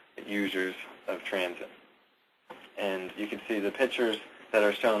all users of transit. And you can see the pictures that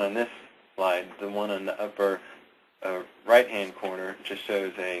are shown on this slide. The one on the upper right-hand corner just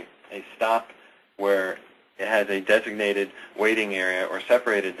shows a stop where it has a designated waiting area or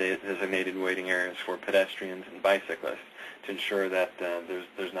separated designated waiting areas for pedestrians and bicyclists to ensure that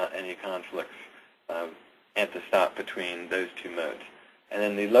there's not any conflicts at the stop between those two modes. And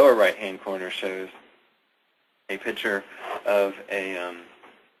then the lower right-hand corner shows a picture of a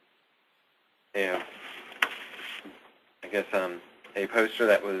poster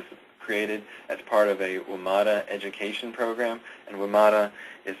that was created as part of a WMATA education program. And WMATA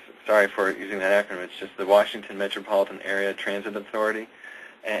is, sorry for using that acronym, it's just the Washington Metropolitan Area Transit Authority.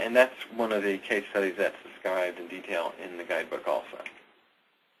 And that's one of the case studies that's described in detail in the guidebook also.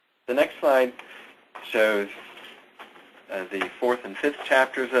 The next slide shows the 4th and 5th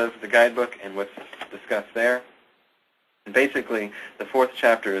chapters of the guidebook and what's discussed there. And basically, the 4th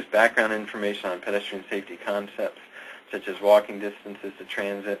chapter is background information on pedestrian safety concepts, such as walking distances to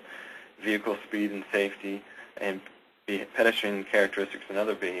transit, vehicle speed and safety, and pedestrian characteristics and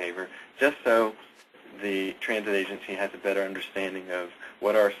other behavior, just so the transit agency has a better understanding of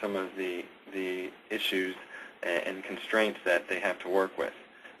what are some of the issues and constraints that they have to work with.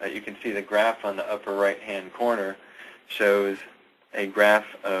 You can see the graph on the upper right-hand corner shows a graph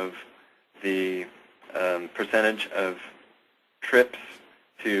of the percentage of trips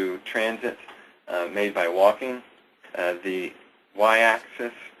to transit made by walking. The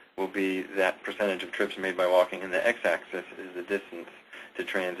y-axis will be that percentage of trips made by walking, and the x-axis is the distance to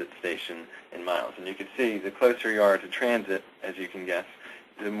transit station in miles. And you can see the closer you are to transit, as you can guess,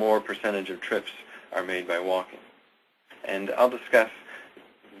 the more percentage of trips are made by walking. And I'll discuss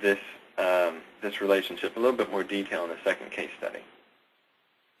this relationship in a little bit more detail in the second case study.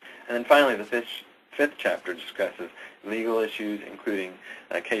 And then finally, the fifth chapter discusses legal issues, including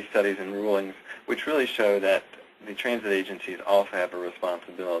case studies and rulings, which really show that the transit agencies also have a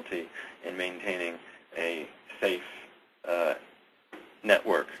responsibility in maintaining a safe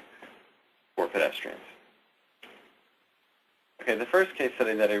network for pedestrians. Okay, the first case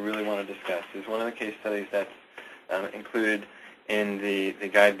study that I really want to discuss is one of the case studies that's included in the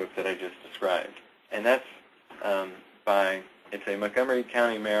guidebook that I just described. And that's it's a Montgomery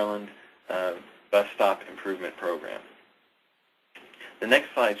County, Maryland bus stop improvement program. The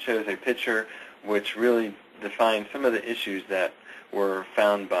next slide shows a picture which really defines some of the issues that were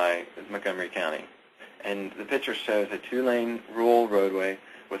found by Montgomery County. And the picture shows a 2-lane rural roadway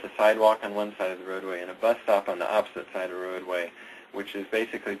with a sidewalk on one side of the roadway and a bus stop on the opposite side of the roadway, which is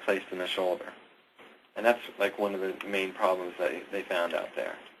basically placed in the shoulder. And that's like one of the main problems that they found out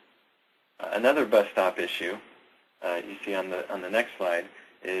there. Another bus stop issue you see on the next slide,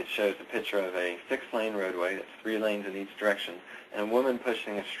 it shows a picture of a 6-lane roadway that's 3 lanes in each direction, and a woman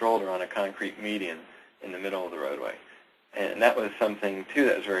pushing a stroller on a concrete median in the middle of the roadway. And that was something too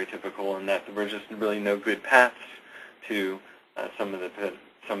that was very typical, in that there were just really no good paths to some of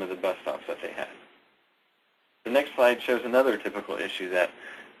the bus stops that they had. The next slide shows another typical issue that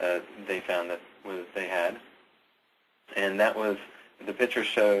they found that they had, and that was, the picture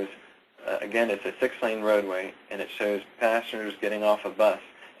shows, again, it's a 6-lane roadway, and it shows passengers getting off a bus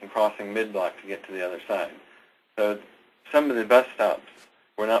and crossing mid-block to get to the other side. So some of the bus stops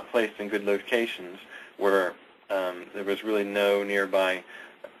were not placed in good locations where there was really no nearby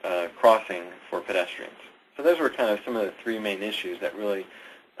crossing for pedestrians. So those were kind of some of the 3 main issues that really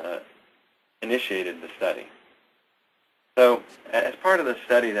initiated the study. So as part of the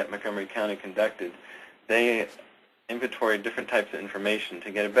study that Montgomery County conducted, they inventoried different types of information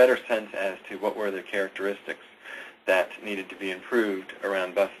to get a better sense as to what were the characteristics that needed to be improved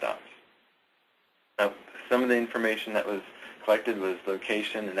around bus stops. Now, some of the information that was collected was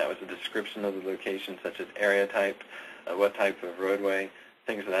location, and that was a description of the location, such as area type, what type of roadway,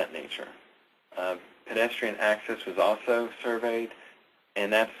 things of that nature. Pedestrian access was also surveyed,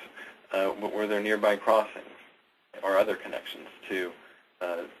 and that's were there nearby crossings or other connections to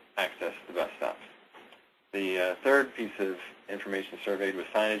access the bus stops. The third piece of information surveyed was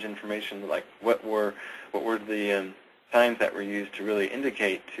signage information, like what were the signs that were used to really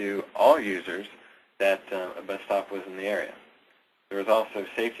indicate to all users that a bus stop was in the area. There was also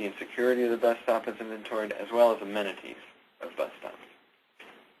safety and security of the bus stop as inventoried, as well as amenities of bus stops.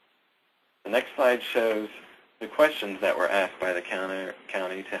 The next slide shows the questions that were asked by the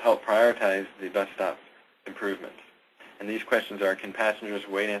county to help prioritize the bus stop improvements. And these questions are, can passengers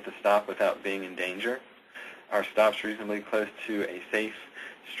wait at the stop without being in danger? Are stops reasonably close to a safe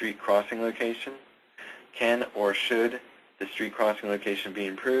street crossing location? Can or should the street crossing location be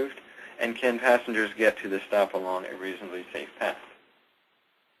improved? And can passengers get to the stop along a reasonably safe path?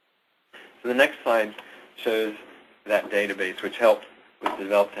 So the next slide shows that database which was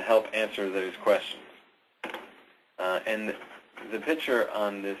developed to help answer those questions. And the picture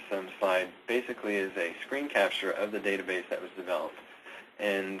on this slide basically is a screen capture of the database that was developed.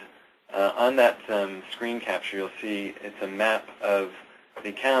 And on that screen capture, you'll see it's a map of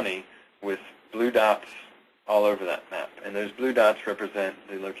the county with blue dots all over that map. And those blue dots represent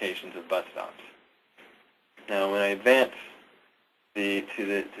the locations of bus stops. Now, when I advance to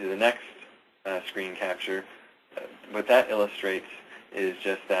the next screen capture, what that illustrates is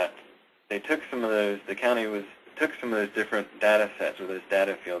just that they took some of those, the county took some of those different data sets or those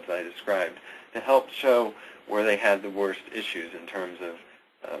data fields I described to help show where they had the worst issues in terms of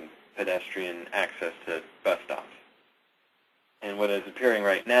pedestrian access to bus stops. And what is appearing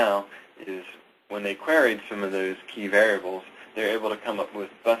right now is when they queried some of those key variables, they're able to come up with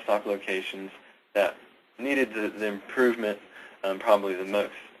bus stop locations that needed the improvement probably the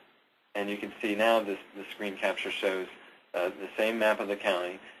most. And you can see now the screen capture shows the same map of the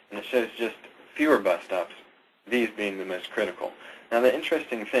county, and it shows just fewer bus stops, these being the most critical. Now, the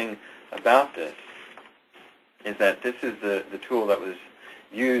interesting thing about this is that this is the tool that was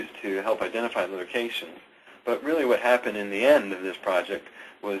used to help identify the locations. But really what happened in the end of this project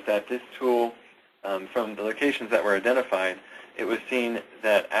was that this tool, from the locations that were identified, it was seen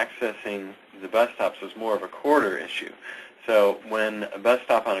that accessing the bus stops was more of a corridor issue. So when a bus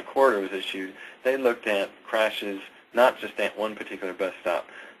stop on a corridor was issued, they looked at crashes not just at one particular bus stop,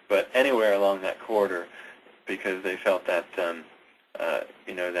 but anywhere along that corridor, because they felt that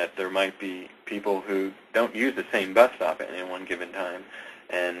that there might be people who don't use the same bus stop at any one given time,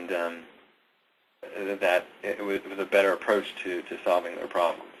 and that it was a better approach to solving their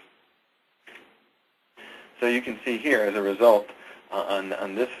problems. So you can see here, as a result,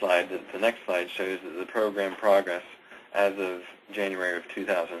 on this slide, the next slide shows the program progress as of January of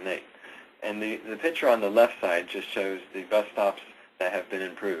 2008. And the picture on the left side just shows the bus stops that have been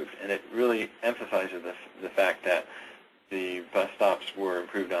improved. And it really emphasizes the fact that the bus stops were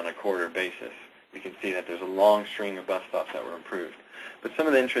improved on a corridor basis. You can see that there's a long string of bus stops that were improved. But some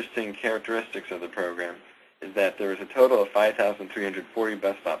of the interesting characteristics of the program is that there was a total of 5,340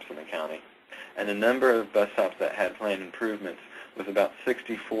 bus stops in the county. And the number of bus stops that had planned improvements was about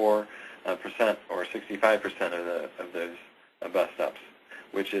 64% or 65% of those bus stops,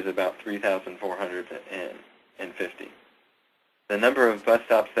 which is about 3,450. The number of bus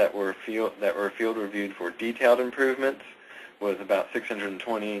stops that were field reviewed for detailed improvements was about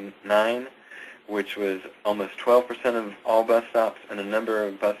 629, which was almost 12% of all bus stops, and the number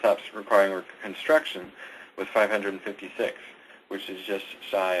of bus stops requiring construction was 556, which is just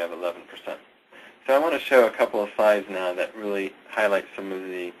shy of 11%. So I want to show a couple of slides now that really highlight some of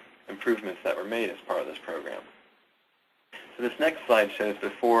the improvements that were made as part of this program. So this next slide shows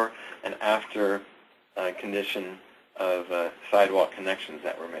before and after condition of sidewalk connections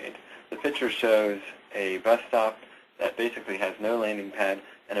that were made. The picture shows a bus stop that basically has no landing pad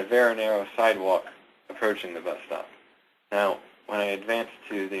and a very narrow sidewalk approaching the bus stop. Now, when I advance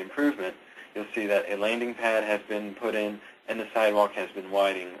to the improvement, you'll see that a landing pad has been put in and the sidewalk has been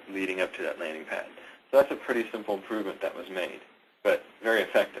widening leading up to that landing pad. So that's a pretty simple improvement that was made, but very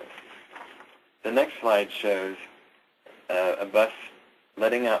effective. The next slide shows a bus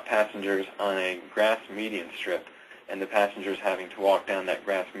letting out passengers on a grass median strip, and the passengers having to walk down that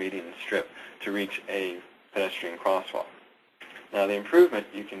grass median strip to reach a pedestrian crosswalk. Now, the improvement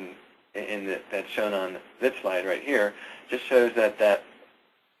that's shown on this slide right here just shows that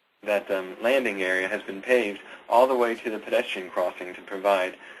landing area has been paved all the way to the pedestrian crossing to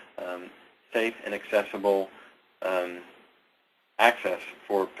provide safe and accessible access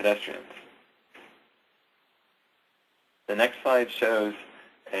for pedestrians. The next slide shows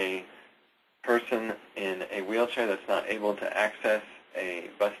a person in a wheelchair that's not able to access a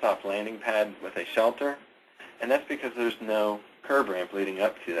bus stop landing pad with a shelter, and that's because there's no curb ramp leading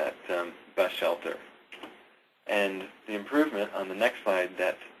up to that bus shelter. And the improvement on the next slide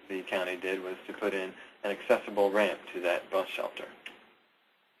that the county did was to put in an accessible ramp to that bus shelter.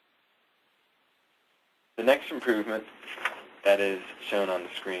 The next improvement that is shown on the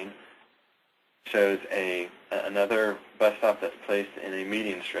screen shows another bus stop that's placed in a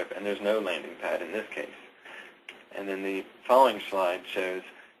median strip, and there's no landing pad in this case. And then the following slide shows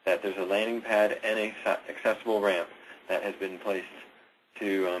that there's a landing pad and a accessible ramp that has been placed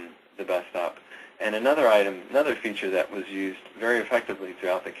to the bus stop. And another item, another feature that was used very effectively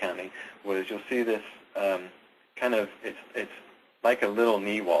throughout the county was, you'll see this it's like a little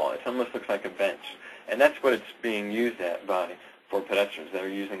knee wall. It almost looks like a bench. And that's what it's being used for pedestrians. They're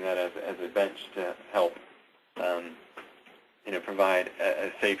using that as a bench to help provide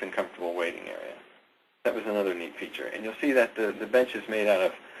a safe and comfortable waiting area. That was another neat feature. And you'll see that the bench is made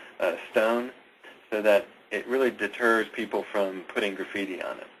out of stone so that it really deters people from putting graffiti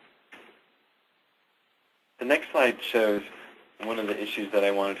on it. The next slide shows one of the issues that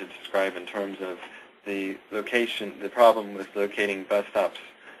I wanted to describe in terms of the problem with locating bus stops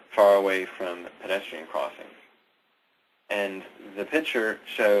far away from pedestrian crossings. And the picture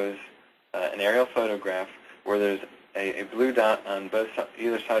shows an aerial photograph where there's a blue dot on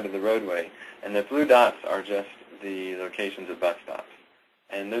either side of the roadway, and the blue dots are just the locations of bus stops.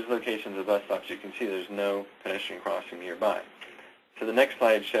 And those locations of bus stops, you can see there's no pedestrian crossing nearby. So the next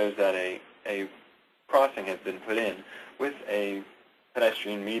slide shows that a crossing has been put in with a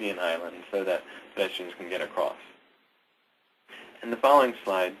pedestrian median island so that pedestrians can get across. And the following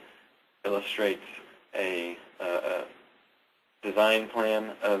slide illustrates a design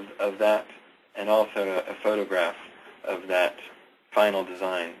plan of that, and also a photograph of that final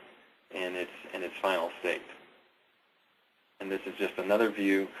design in its final state. And this is just another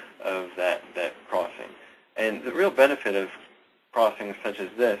view of that crossing. And the real benefit of crossings such as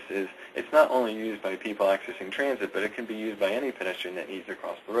this is it's not only used by people accessing transit, but it can be used by any pedestrian that needs to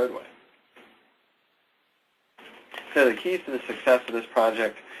cross the roadway. So the keys to the success of this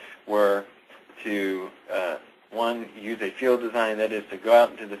project were to, one, use a field design, that is to go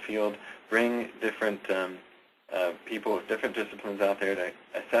out into the field, bring different people with different disciplines out there to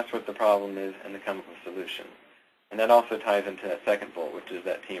assess what the problem is and to come up with a solution. And that also ties into that second bullet, which is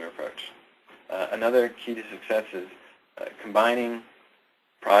that team approach. Another key to success is combining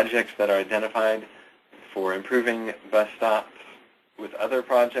projects that are identified for improving bus stops with other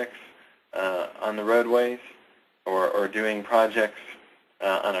projects on the roadways, or doing projects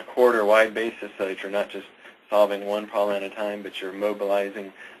on a corridor-wide basis so that you're not just solving one problem at a time, but you're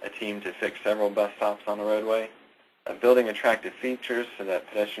mobilizing a team to fix several bus stops on the roadway. Building attractive features so that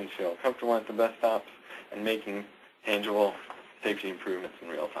pedestrians feel comfortable at the bus stops, and making tangible safety improvements in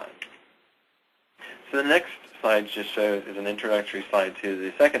real time. So the next slide just shows is an introductory slide to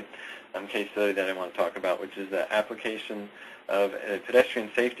the second case study that I want to talk about, which is the application of a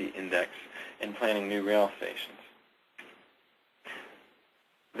pedestrian safety index in planning new rail stations.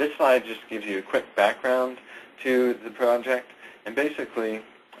 This slide just gives you a quick background to the project, and basically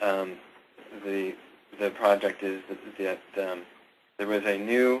the project is that there was a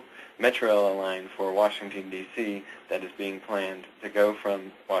new Metro line for Washington, D.C. that is being planned to go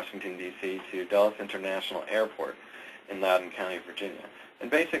from Washington, D.C. to Dulles International Airport in Loudoun County, Virginia. And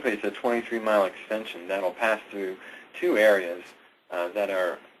basically it's a 23-mile extension that will pass through two areas that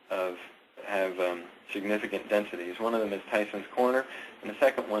have significant densities. One of them is Tyson's Corner, and the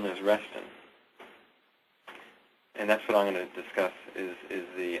second one is Reston. And that's what I'm going to discuss is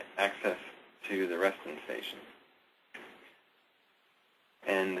the access to the Reston station.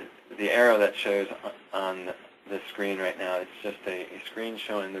 And the arrow that shows on the screen right now, it's just a screen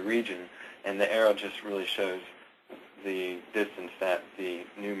showing the region, and the arrow just really shows the distance that the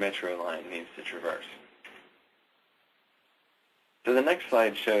new Metro line needs to traverse. So the next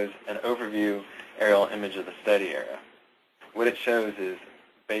slide shows an overview aerial image of the study area. What it shows is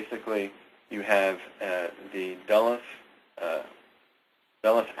basically you have the Dulles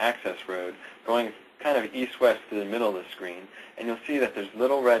access road going kind of east-west to the middle of the screen, and you'll see that there's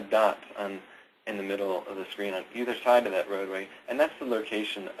little red dots in the middle of the screen on either side of that roadway, and that's the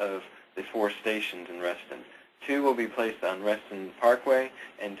location of the 4 stations in Reston. 2 will be placed on Reston Parkway,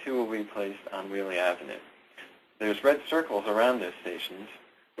 and 2 will be placed on Wheelie Avenue. There's red circles around those stations,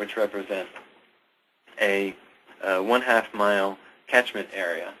 which represent a 1/2-mile catchment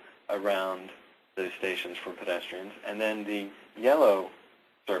area around those stations for pedestrians, and then the yellow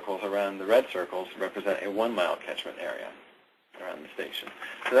circles around the red circles represent a 1-mile catchment area around the station.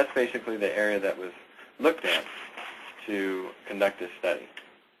 So that's basically the area that was looked at to conduct this study.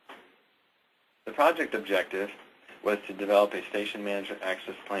 The project objective was to develop a station management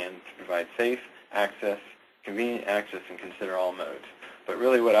access plan to provide safe access, convenient access, and consider all modes. But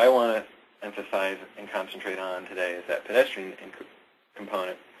really what I want to emphasize and concentrate on today is that pedestrian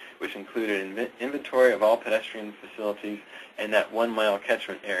component, which included inventory of all pedestrian facilities and that 1 mile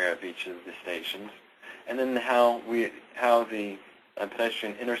catchment area of each of the stations, and then how the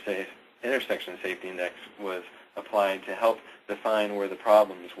pedestrian intersection safety index was applied to help define where the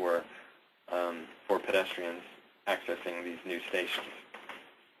problems were for pedestrians accessing these new stations.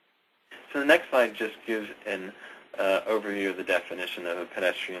 So the next slide just gives an overview of the definition of a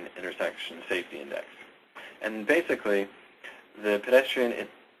pedestrian intersection safety index. And basically, the pedestrian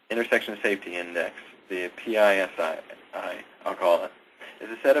intersection safety index, the PISI, I'll call it, is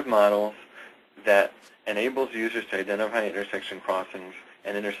a set of models that enables users to identify intersection crossings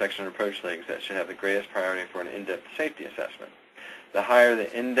and intersection approach legs that should have the greatest priority for an in-depth safety assessment. The higher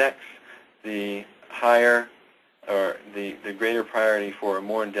the index, the higher or the greater priority for a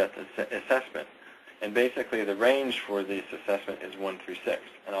more in-depth assessment. And basically the range for this assessment is 1 through 6.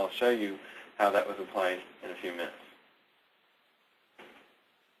 And I'll show you how that was applied in a few minutes.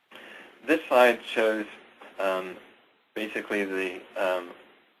 This slide shows basically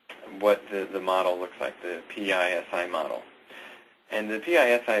what the model looks like, the PISI model. And the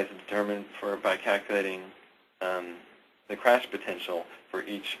PISI is determined by calculating the crash potential for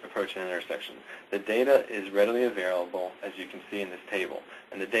each approach and intersection. The data is readily available, as you can see in this table.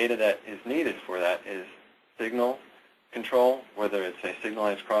 And the data that is needed for that is signal control, whether it's a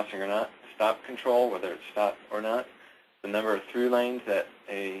signalized crossing or not, stop control, whether it's stopped or not, the number of through lanes that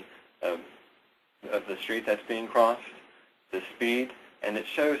of the street that's being crossed, the speed, and it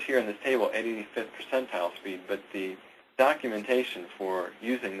shows here in this table 85th percentile speed, but the documentation for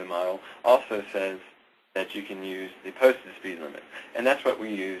using the model also says that you can use the posted speed limit, and that's what we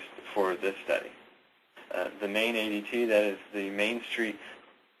used for this study. The main ADT, that is the Main Street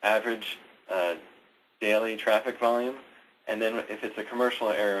average daily traffic volume, and then if it's a commercial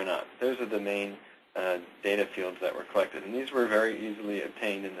area or not. Those are the main data fields that were collected, and these were very easily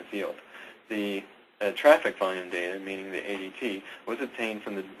obtained in the field. The traffic volume data, meaning the ADT, was obtained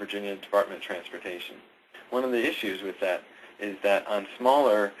from the Virginia Department of Transportation. One of the issues with that is that on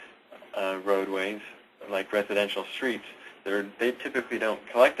smaller roadways, like residential streets, they typically don't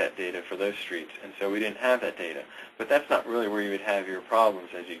collect that data for those streets, and so we didn't have that data. But that's not really where you would have your problems,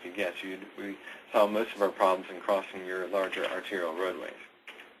 as you could guess. We saw most of our problems in crossing your larger arterial roadways.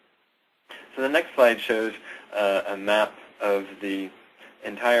 So the next slide shows a map of the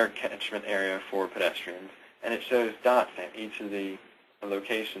entire catchment area for pedestrians, and it shows dots at each of the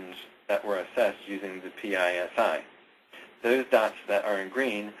locations that were assessed using the PISI. Those dots that are in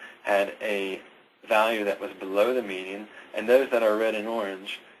green had a value that was below the median, and those that are red and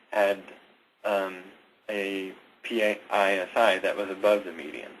orange had a PISI that was above the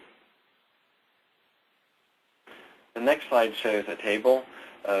median. The next slide shows a table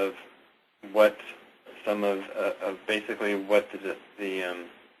of what some of basically what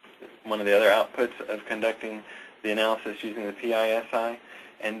one of the other outputs of conducting the analysis using the PISI,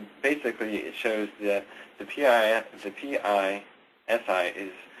 and basically it shows that the PISI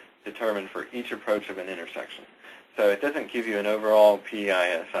is determined for each approach of an intersection. So it doesn't give you an overall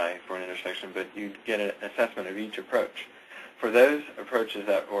PISI for an intersection, but you get an assessment of each approach. For those approaches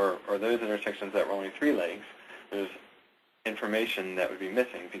that or those intersections that were only 3 legs, there's information that would be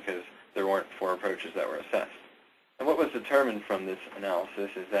missing because there weren't 4 approaches that were assessed. And what was determined from this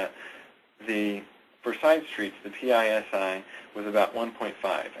analysis is that for side streets, the PISI was about 1.5,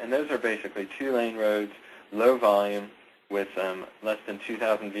 and those are basically 2-lane roads, low volume, with less than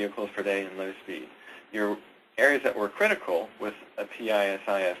 2,000 vehicles per day and low speed. Your areas that were critical with a PISI of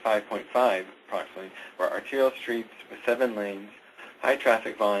 5.5 approximately were arterial streets with 7 lanes, high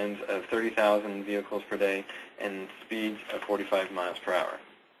traffic volumes of 30,000 vehicles per day, and speeds of 45 miles per hour.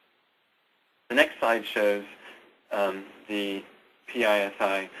 The next slide shows the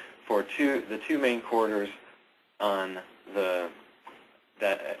PISI for the two main corridors on to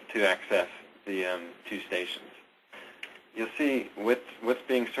access the 2 stations. You'll see what's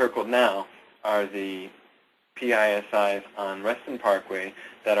being circled now are the PISIs on Reston Parkway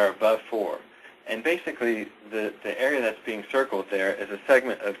that are above 4. And basically, the area that's being circled there is a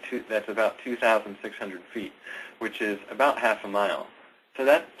segment of that's about 2,600 feet, which is about half a mile. So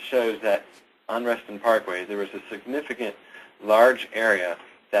that shows that on Reston Parkway there was a significant large area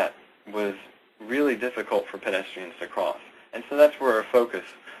that was really difficult for pedestrians to cross. And so that's where our focus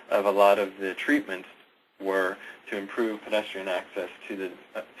of a lot of the treatments were to improve pedestrian access to the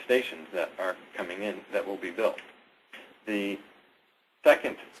stations that are coming in that will be built. The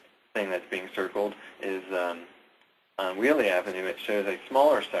second thing that's being circled is on Wheelie Avenue. It shows a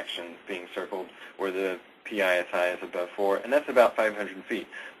smaller section being circled where the PISI is above 4, and that's about 500 feet.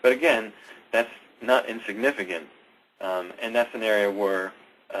 But again, that's not insignificant and that's an area where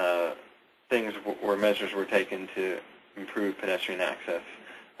measures were taken to improve pedestrian access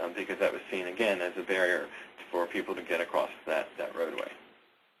because that was seen, again, as a barrier for people to get across that roadway.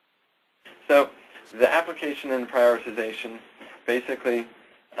 So the application and prioritization, basically,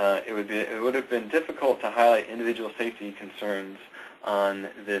 it would have been difficult to highlight individual safety concerns on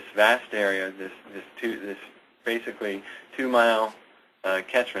this vast area, this basically 2-mile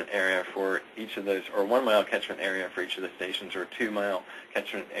catchment area for each of those, or 1-mile catchment area for each of the stations, or 2-mile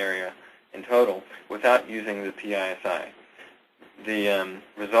catchment area in total, without using the PISI. The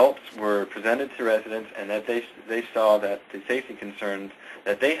results were presented to residents, and that they saw that the safety concerns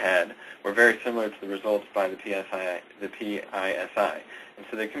that they had were very similar to the results by the PISI. And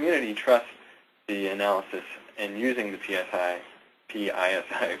so the community trusts the analysis and using the PISI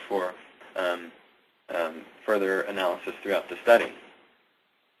for further analysis throughout the study.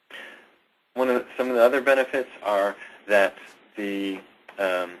 Some of the other benefits are that the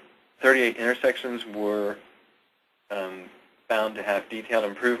 38 intersections were found to have detailed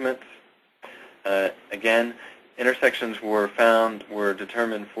improvements. Again, intersections were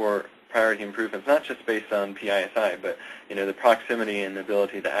determined for priority improvements, not just based on PISI, but the proximity and the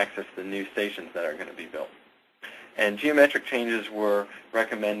ability to access the new stations that are going to be built. And geometric changes were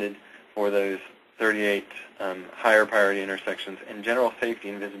recommended for those 38 higher priority intersections, and general safety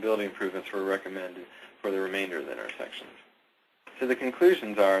and visibility improvements were recommended for the remainder of the intersections. So the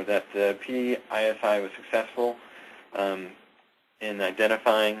conclusions are that the PISI was successful in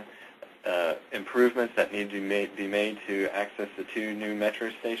identifying improvements that need to be made to access the 2 new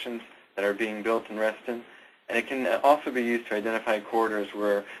metro stations that are being built in Reston. And it can also be used to identify corridors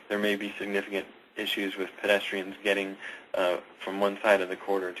where there may be significant issues with pedestrians getting from one side of the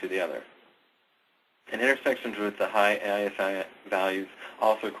corridor to the other. And intersections with the high ISI values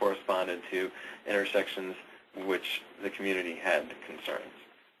also corresponded to intersections which the community had concerns.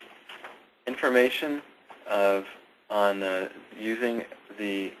 Information on using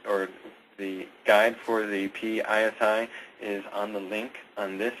the guide for the PISI is on the link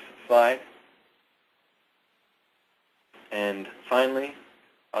on this slide. And finally,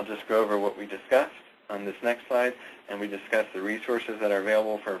 I'll just go over what we discussed on this next slide, and we discussed the resources that are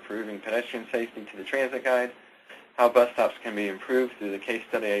available for improving pedestrian safety to the transit guide, how bus stops can be improved through the case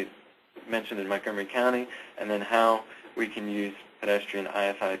study I mentioned in Montgomery County, and then how we can use pedestrian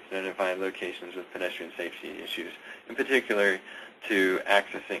ISI to identify locations with pedestrian safety issues, in particular to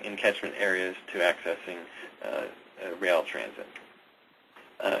accessing in catchment areas to accessing rail transit.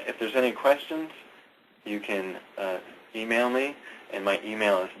 If there's any questions, you can email me, and my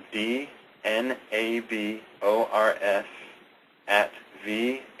email is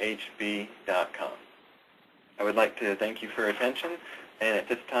dnabors@vhb.com. I would like to thank you for your attention, and at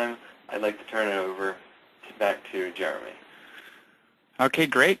this time, I'd like to turn it over back to Jeremy. Okay,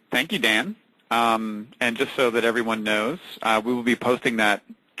 great. Thank you, Dan. And just so that everyone knows, we will be posting that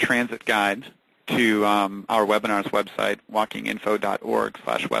transit guide to our webinars website,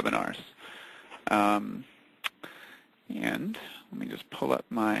 walkinginfo.org/webinars. And let me just pull up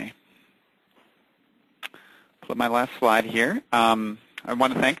my last slide here. I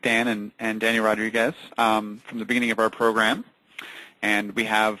want to thank Dan and Daniel Rodriguez from the beginning of our program. And we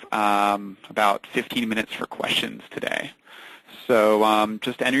have about 15 minutes for questions today. So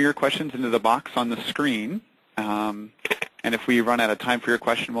just enter your questions into the box on the screen. And if we run out of time for your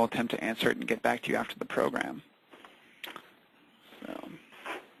question, we'll attempt to answer it and get back to you after the program. So,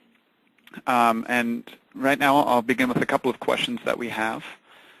 and right now, I'll begin with a couple of questions that we have.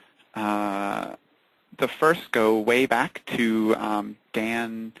 The first go way back to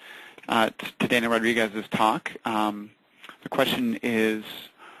Daniel Rodriguez's talk. The question is,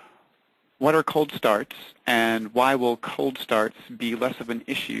 what are cold starts, and why will cold starts be less of an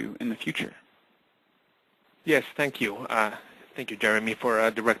issue in the future? Yes, thank you. Thank you, Jeremy, for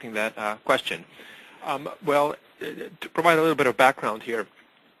directing that question. Well, to provide a little bit of background here,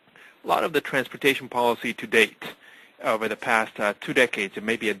 a lot of the transportation policy to date over the past 2 decades, and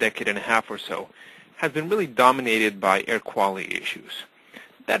maybe a decade and a half or so, has been really dominated by air quality issues.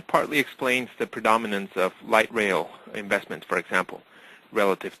 That partly explains the predominance of light rail investments, for example,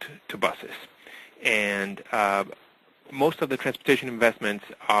 relative to buses. And most of the transportation investments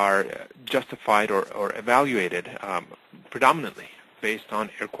are justified or evaluated predominantly based on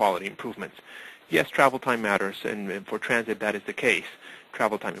air quality improvements. Yes, travel time matters, and for transit that is the case.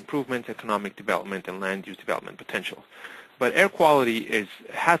 Travel time improvements, economic development, and land use development potential. But air quality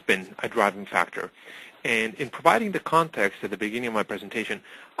has been a driving factor. And in providing the context at the beginning of my presentation,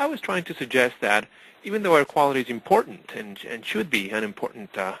 I was trying to suggest that even though air quality is important and should be an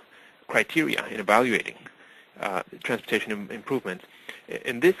important criteria in evaluating, transportation improvements.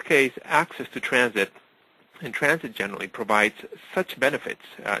 In this case, access to transit and transit generally provides such benefits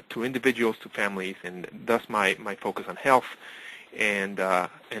to individuals, to families, and thus my focus on health and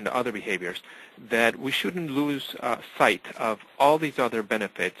other behaviors, that we shouldn't lose sight of all these other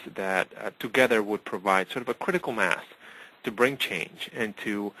benefits that together would provide sort of a critical mass to bring change and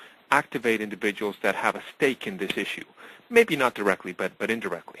to activate individuals that have a stake in this issue. Maybe not directly, but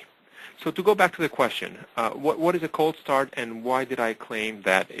indirectly. So to go back to the question, what is a cold start and why did I claim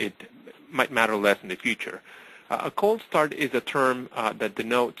that it might matter less in the future? A cold start is a term that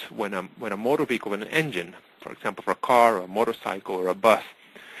denotes when a motor vehicle, an engine, for example, for a car or a motorcycle or a bus,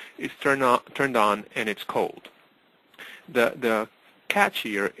 is turned on and it's cold. The catch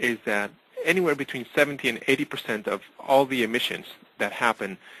here is that anywhere between 70 and 80% of all the emissions that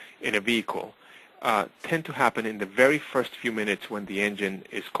happen in a vehicle tend to happen in the very first few minutes when the engine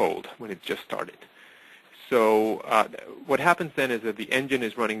is cold, when it just started. So what happens then is that the engine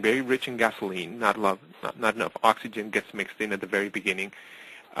is running very rich in gasoline, not enough oxygen gets mixed in at the very beginning.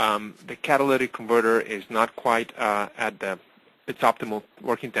 The catalytic converter is not quite at its optimal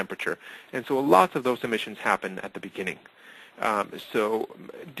working temperature, and so lots of those emissions happen at the beginning. So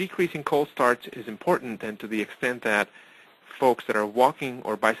decreasing cold starts is important, and to the extent that folks that are walking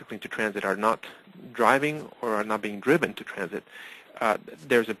or bicycling to transit are not driving or are not being driven to transit,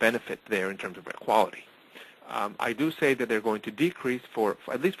 there's a benefit there in terms of air quality. I do say that they're going to decrease for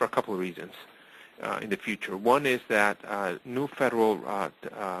at least for a couple of reasons in the future. One is that new federal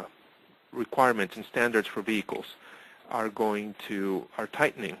requirements and standards for vehicles are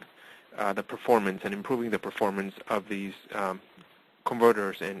tightening the performance and improving the performance of these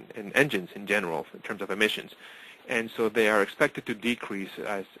converters and engines in general in terms of emissions. And so they are expected to decrease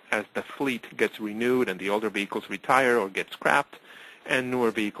as the fleet gets renewed and the older vehicles retire or get scrapped and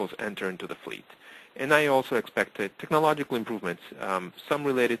newer vehicles enter into the fleet. And I also expect technological improvements, some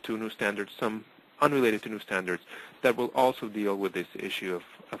related to new standards, some unrelated to new standards, that will also deal with this issue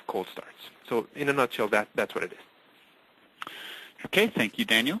of cold starts. So in a nutshell, that's what it is. Okay, thank you,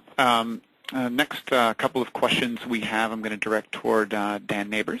 Daniel. Next couple of questions we have I'm going to direct toward Dan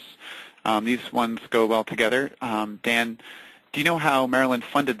Nabors. These ones go well together. Dan, do you know how Maryland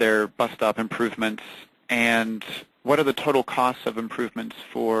funded their bus stop improvements, and what are the total costs of improvements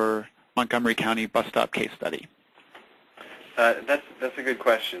for Montgomery County bus stop case study? That's a good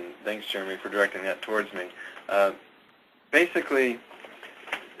question. Thanks, Jeremy, for directing that towards me. Basically,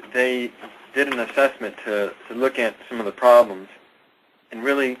 they did an assessment to look at some of the problems and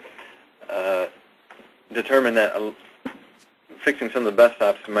really determine that fixing some of the bus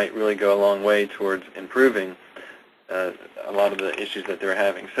stops might really go a long way towards improving a lot of the issues that they're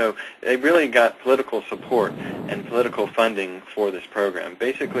having. So they really got political support and political funding for this program.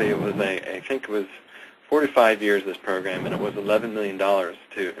 Basically, it was I think it was 4 to 5 years, this program, and it was $11 million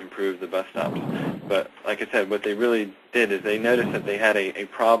to improve the bus stops. But like I said, what they really did is they noticed that they had a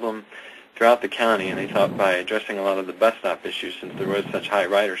problem throughout the county, and they thought by addressing a lot of the bus stop issues, since there was such high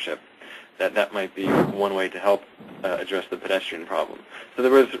ridership, that might be one way to help address the pedestrian problem. So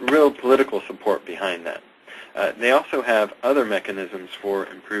there was real political support behind that. They also have other mechanisms for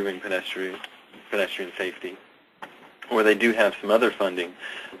improving pedestrian safety, where they do have some other funding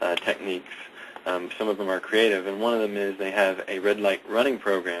techniques. Some of them are creative, and one of them is they have a red light running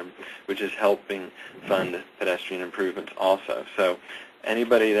program, which is helping fund pedestrian improvements also. So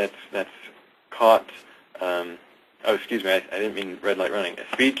anybody that's caught, excuse me, I didn't mean red light running,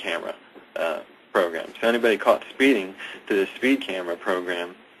 a speed camera program. So anybody caught speeding to the speed camera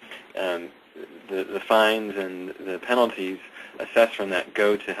program, the fines and the penalties assessed from that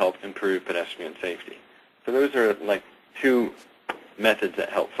go to help improve pedestrian safety. So those are like two methods that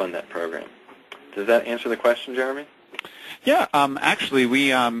help fund that program. Does that answer the question, Jeremy? Yeah, actually, we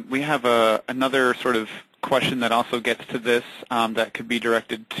have another sort of question that also gets to this that could be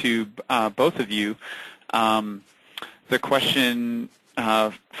directed to both of you. The question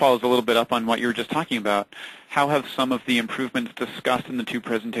follows a little bit up on what you were just talking about. How have some of the improvements discussed in the two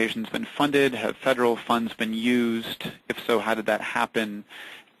presentations been funded? Have federal funds been used? If so, how did that happen?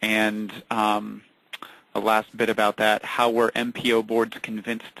 And a last bit about that, how were MPO boards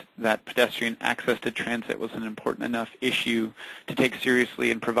convinced that pedestrian access to transit was an important enough issue to take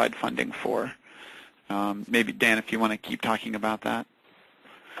seriously and provide funding for? Maybe, Dan, if you want to keep talking about that.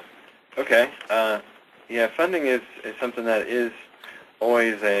 Okay. Yeah, funding is something that is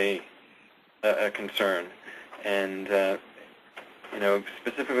always a concern. And, you know,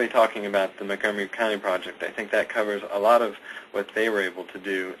 specifically talking about the Montgomery County project, I think that covers a lot of what they were able to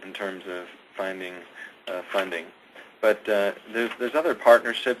do in terms of finding funding. But there's other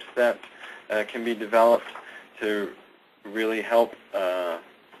partnerships that can be developed. to really help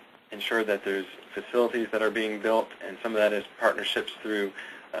ensure that there's facilities that are being built, and some of that is partnerships through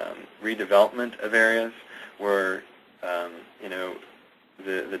redevelopment of areas where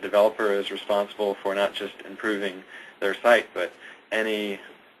the developer is responsible for not just improving their site, but any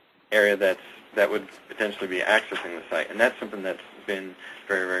area that would potentially be accessing the site. And that's something that's been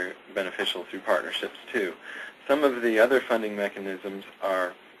very, very beneficial through partnerships too. Some of the other funding mechanisms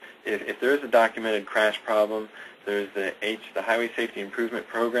are, if there is a documented crash problem, there's the Highway Safety Improvement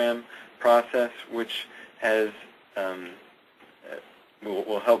Program process, which has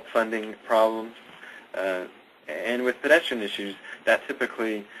will help funding problems. And with pedestrian issues, that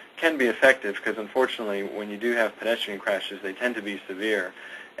typically can be effective because, unfortunately, when you do have pedestrian crashes, they tend to be severe,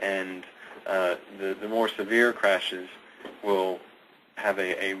 and the more severe crashes will have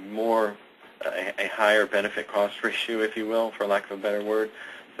a higher benefit-cost ratio, if you will, for lack of a better word,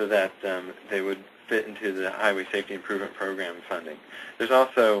 so that they would fit into the Highway Safety Improvement Program funding. There's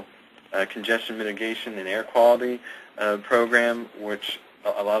also a congestion mitigation and air quality program, which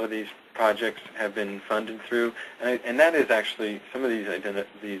a lot of these projects have been funded through, and that is actually, some of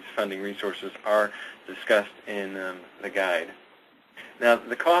these funding resources are discussed in the guide. Now,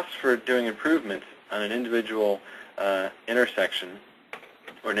 the costs for doing improvements on an individual intersection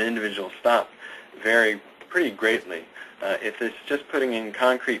or an individual stop vary pretty greatly. If it's just putting in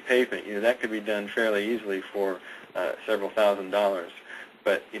concrete pavement, that could be done fairly easily for several $1,000s.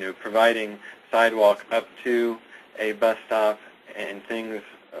 But providing sidewalk up to a bus stop and things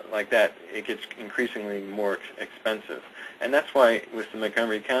like that, it gets increasingly more expensive. And that's why with the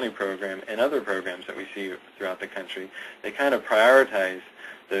Montgomery County program and other programs that we see throughout the country, they kind of prioritize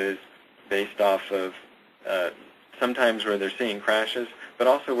those based off of sometimes where they're seeing crashes, but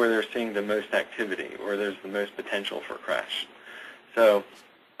also where they're seeing the most activity, or there's the most potential for crash. So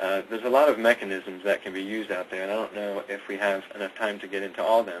there's a lot of mechanisms that can be used out there, and I don't know if we have enough time to get into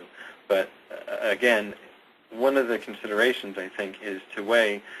all of them. But again, one of the considerations, I think, is to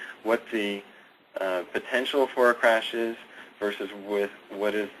weigh what the potential for a crash is versus with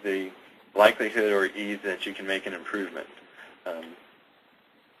what is the likelihood or ease that you can make an improvement.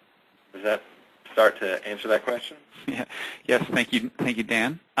 Does that start to answer that question? Yeah. Yes, thank you,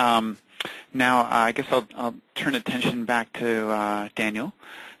 Dan. Now, I guess I'll turn attention back to Daniel,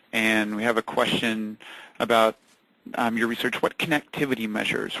 and we have a question about your research. What connectivity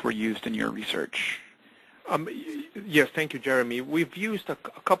measures were used in your research? Yes, thank you, Jeremy. We've used a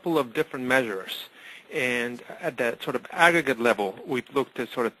couple of different measures, and at that sort of aggregate level, we've looked at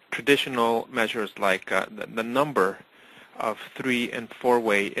sort of traditional measures like the number of 3- and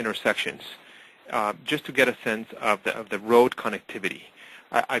 4-way intersections, just to get a sense of the road connectivity.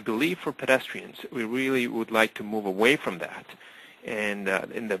 I believe for pedestrians, we really would like to move away from that. And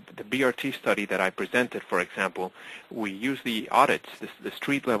in the BRT study that I presented, for example, we use the audits, the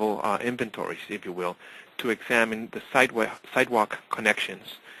street-level inventories, if you will, to examine the sidewalk connections.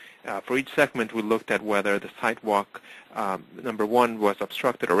 For each segment, we looked at whether the sidewalk, number one, was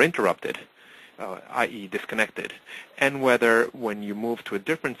obstructed or interrupted, i.e. disconnected, and whether when you move to a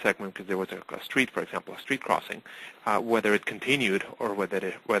different segment, because there was a street, for example, a street crossing, whether it continued or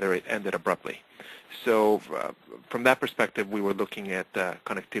whether it ended abruptly. So from that perspective, we were looking at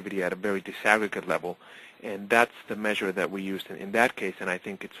connectivity at a very disaggregate level, and that's the measure that we used in that case, and I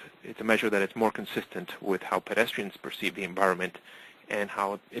think it's a measure that is more consistent with how pedestrians perceive the environment and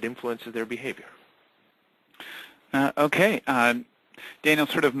how it influences their behavior. Okay. Daniel,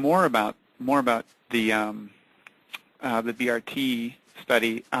 sort of more about the BRT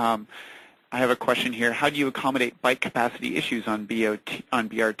study. I have a question here. How do you accommodate bike capacity issues on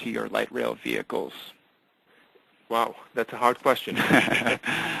BRT or light rail vehicles? Wow, that's a hard question.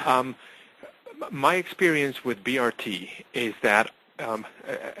 My experience with BRT is that,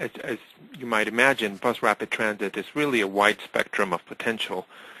 as you might imagine, bus rapid transit is really a wide spectrum of potential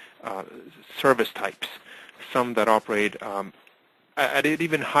service types, some that operate at an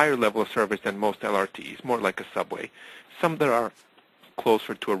even higher level of service than most LRTs, more like a subway, some that are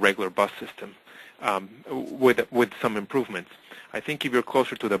closer to a regular bus system with some improvements. I think if you're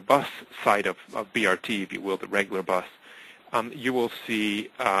closer to the bus side of BRT, if you will, the regular bus, you will see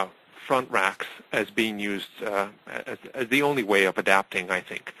front racks as being used as the only way of adapting, I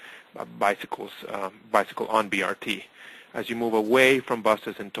think, bicycle on BRT. As you move away from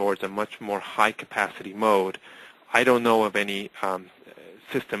buses and towards a much more high-capacity mode, I don't know of any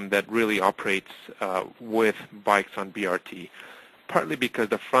system that really operates with bikes on BRT, partly because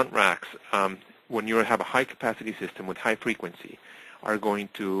the front racks, when you have a high-capacity system with high frequency, are going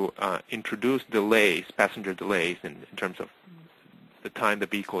to introduce delays, passenger delays, in terms of the time the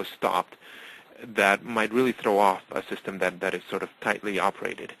vehicle is stopped, that might really throw off a system that is sort of tightly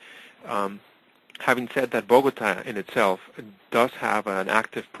operated. Having said that, Bogota in itself does have an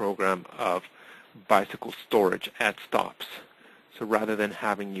active program of bicycle storage at stops. So rather than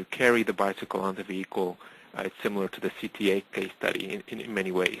having you carry the bicycle on the vehicle, it's similar to the CTA case study in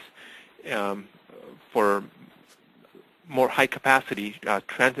many ways. For more high-capacity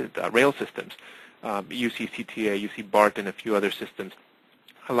transit rail systems, you see CTA, you see BART, and a few other systems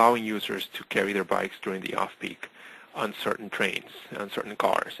allowing users to carry their bikes during the off-peak on certain trains, on certain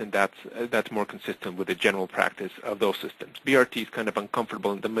cars, and that's more consistent with the general practice of those systems. BRT is kind of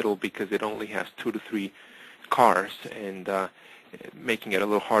uncomfortable in the middle because it only has 2 to 3 cars, and making it a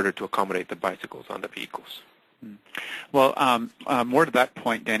little harder to accommodate the bicycles on the vehicles. Well, more to that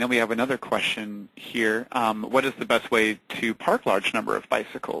point, Daniel, we have another question here. What is the best way to park large number of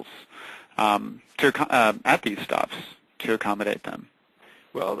bicycles at these stops to accommodate them?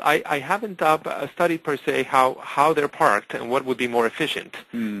 Well, I haven't studied per se how they're parked and what would be more efficient.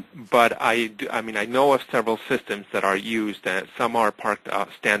 But I know of several systems that are used. Some are parked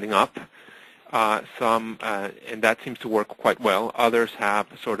standing up. Some, and that seems to work quite well. Others have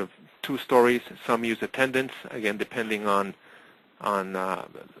sort of 2 stories. Some use attendants, again, depending on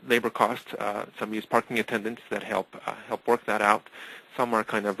labor costs. Some use parking attendants that help work that out. Some are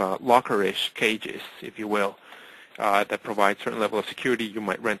kind of locker-ish cages, if you will, that provide certain level of security. You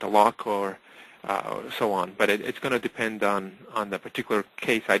might rent a lock or so on. But it's going to depend on the particular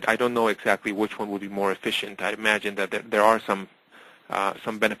case. I don't know exactly which one would be more efficient. I imagine that there are some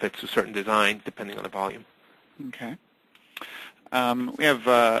benefits to certain designs depending on the volume. Okay. We have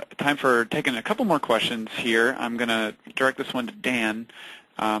time for taking a couple more questions here. I'm going to direct this one to Dan.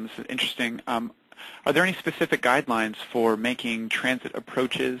 This is interesting. Are there any specific guidelines for making transit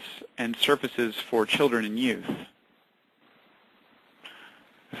approaches and surfaces for children and youth?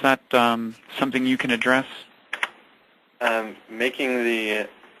 Is that something you can address? Making the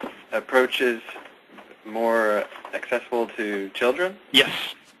approaches more accessible to children? Yes.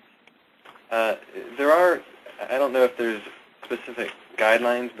 There are, I don't know if there's specific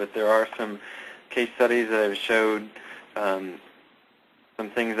guidelines, but there are some case studies that have showed some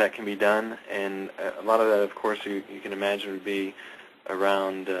things that can be done, and a lot of that, of course, you can imagine would be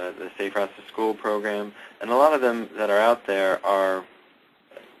around the Safe Routes to School program, and a lot of them that are out there are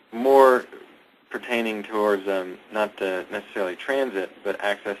more pertaining towards not necessarily transit, but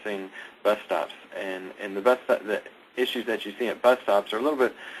accessing bus stops, and the issues that you see at bus stops are a little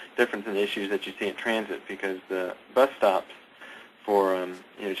bit different than the issues that you see at transit, because the bus stops for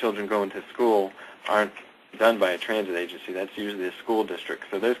children going to school aren't done by a transit agency. That's usually a school district,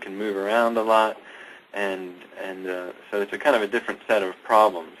 so those can move around a lot, and so it's a kind of a different set of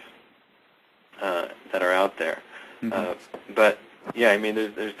problems that are out there. But yeah, I mean,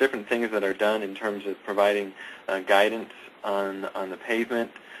 there's different things that are done in terms of providing guidance on the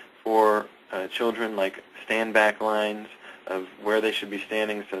pavement for children, like stand back lines of where they should be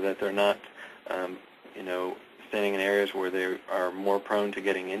standing so that they're not standing in areas where they are more prone to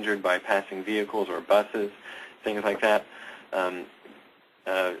getting injured by passing vehicles or buses, things like that.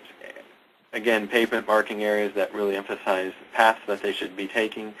 Again, pavement marking areas that really emphasize paths that they should be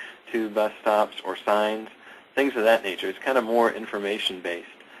taking to bus stops or signs, things of that nature. It's kind of more information-based.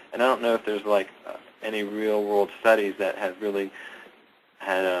 And I don't know if there's any real-world studies that have really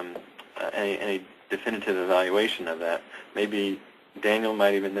had any definitive evaluation of that. Maybe Daniel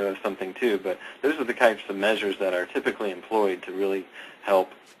might even know of something too, but those are the types of measures that are typically employed to really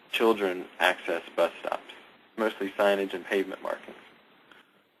help children access bus stops, mostly signage and pavement markings.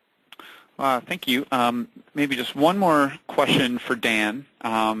 Thank you. Maybe just one more question for Dan,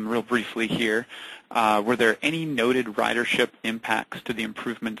 real briefly here. Were there any noted ridership impacts to the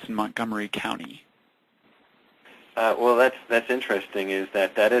improvements in Montgomery County? Well, that's interesting, is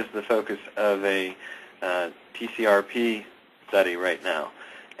that is the focus of a TCRP study right now.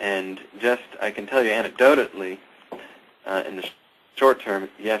 And just, I can tell you anecdotally, in the short term,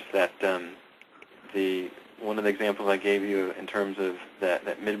 yes, that one of the examples I gave you in terms of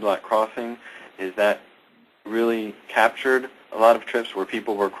that mid-block crossing is that really captured a lot of trips where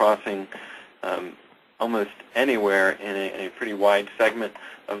people were crossing almost anywhere in a pretty wide segment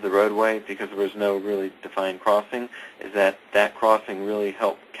of the roadway because there was no really defined crossing, is that crossing really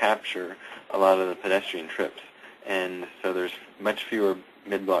helped capture a lot of the pedestrian trips. And so there's much fewer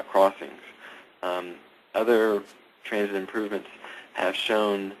mid-block crossings. Other transit improvements have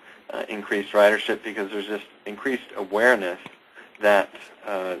shown increased ridership because there's just increased awareness that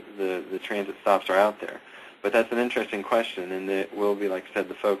the transit stops are out there. But that's an interesting question, and it will be, like I said,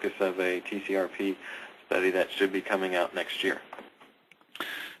 the focus of a TCRP study that should be coming out next year.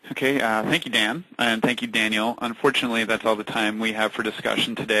 Okay, thank you, Dan, and thank you, Daniel. Unfortunately, that's all the time we have for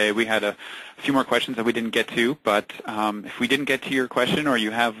discussion today. We had a few more questions that we didn't get to, but if we didn't get to your question or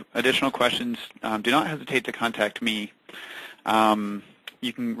you have additional questions, do not hesitate to contact me.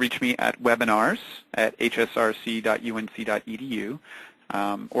 You can reach me at webinars@hsrc.unc.edu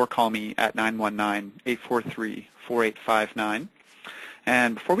or call me at 919-843-4859.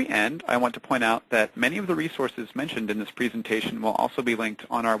 And before we end, I want to point out that many of the resources mentioned in this presentation will also be linked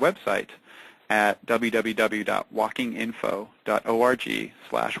on our website at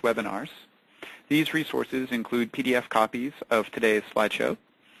www.walkinginfo.org/webinars. These resources include PDF copies of today's slideshow,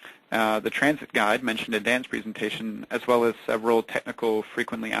 the transit guide mentioned in Dan's presentation, as well as several technical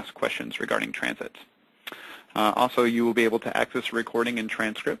frequently asked questions regarding transit. Also, you will be able to access a recording and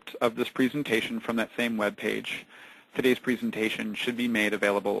transcript of this presentation from that same web page. Today's presentation should be made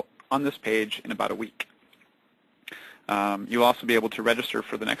available on this page in about a week. You'll also be able to register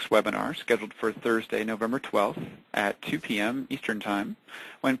for the next webinar scheduled for Thursday, November 12th at 2 p.m. Eastern Time,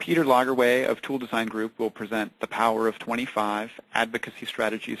 when Peter Lagerwey of Tool Design Group will present The Power of 25 Advocacy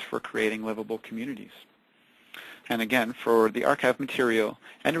Strategies for Creating Livable Communities. And again, for the archive material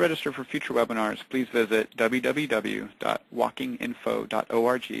and to register for future webinars, please visit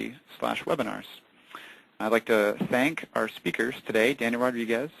www.walkinginfo.org/webinars. I'd like to thank our speakers today, Daniel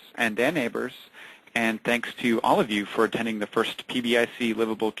Rodriguez and Dan Nabors, and thanks to all of you for attending the first PBIC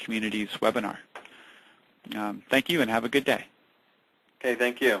Livable Communities webinar. Thank you and have a good day. Okay,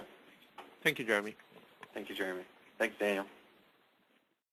 thank you. Thank you, Jeremy. Thank you, Jeremy. Thanks, Daniel.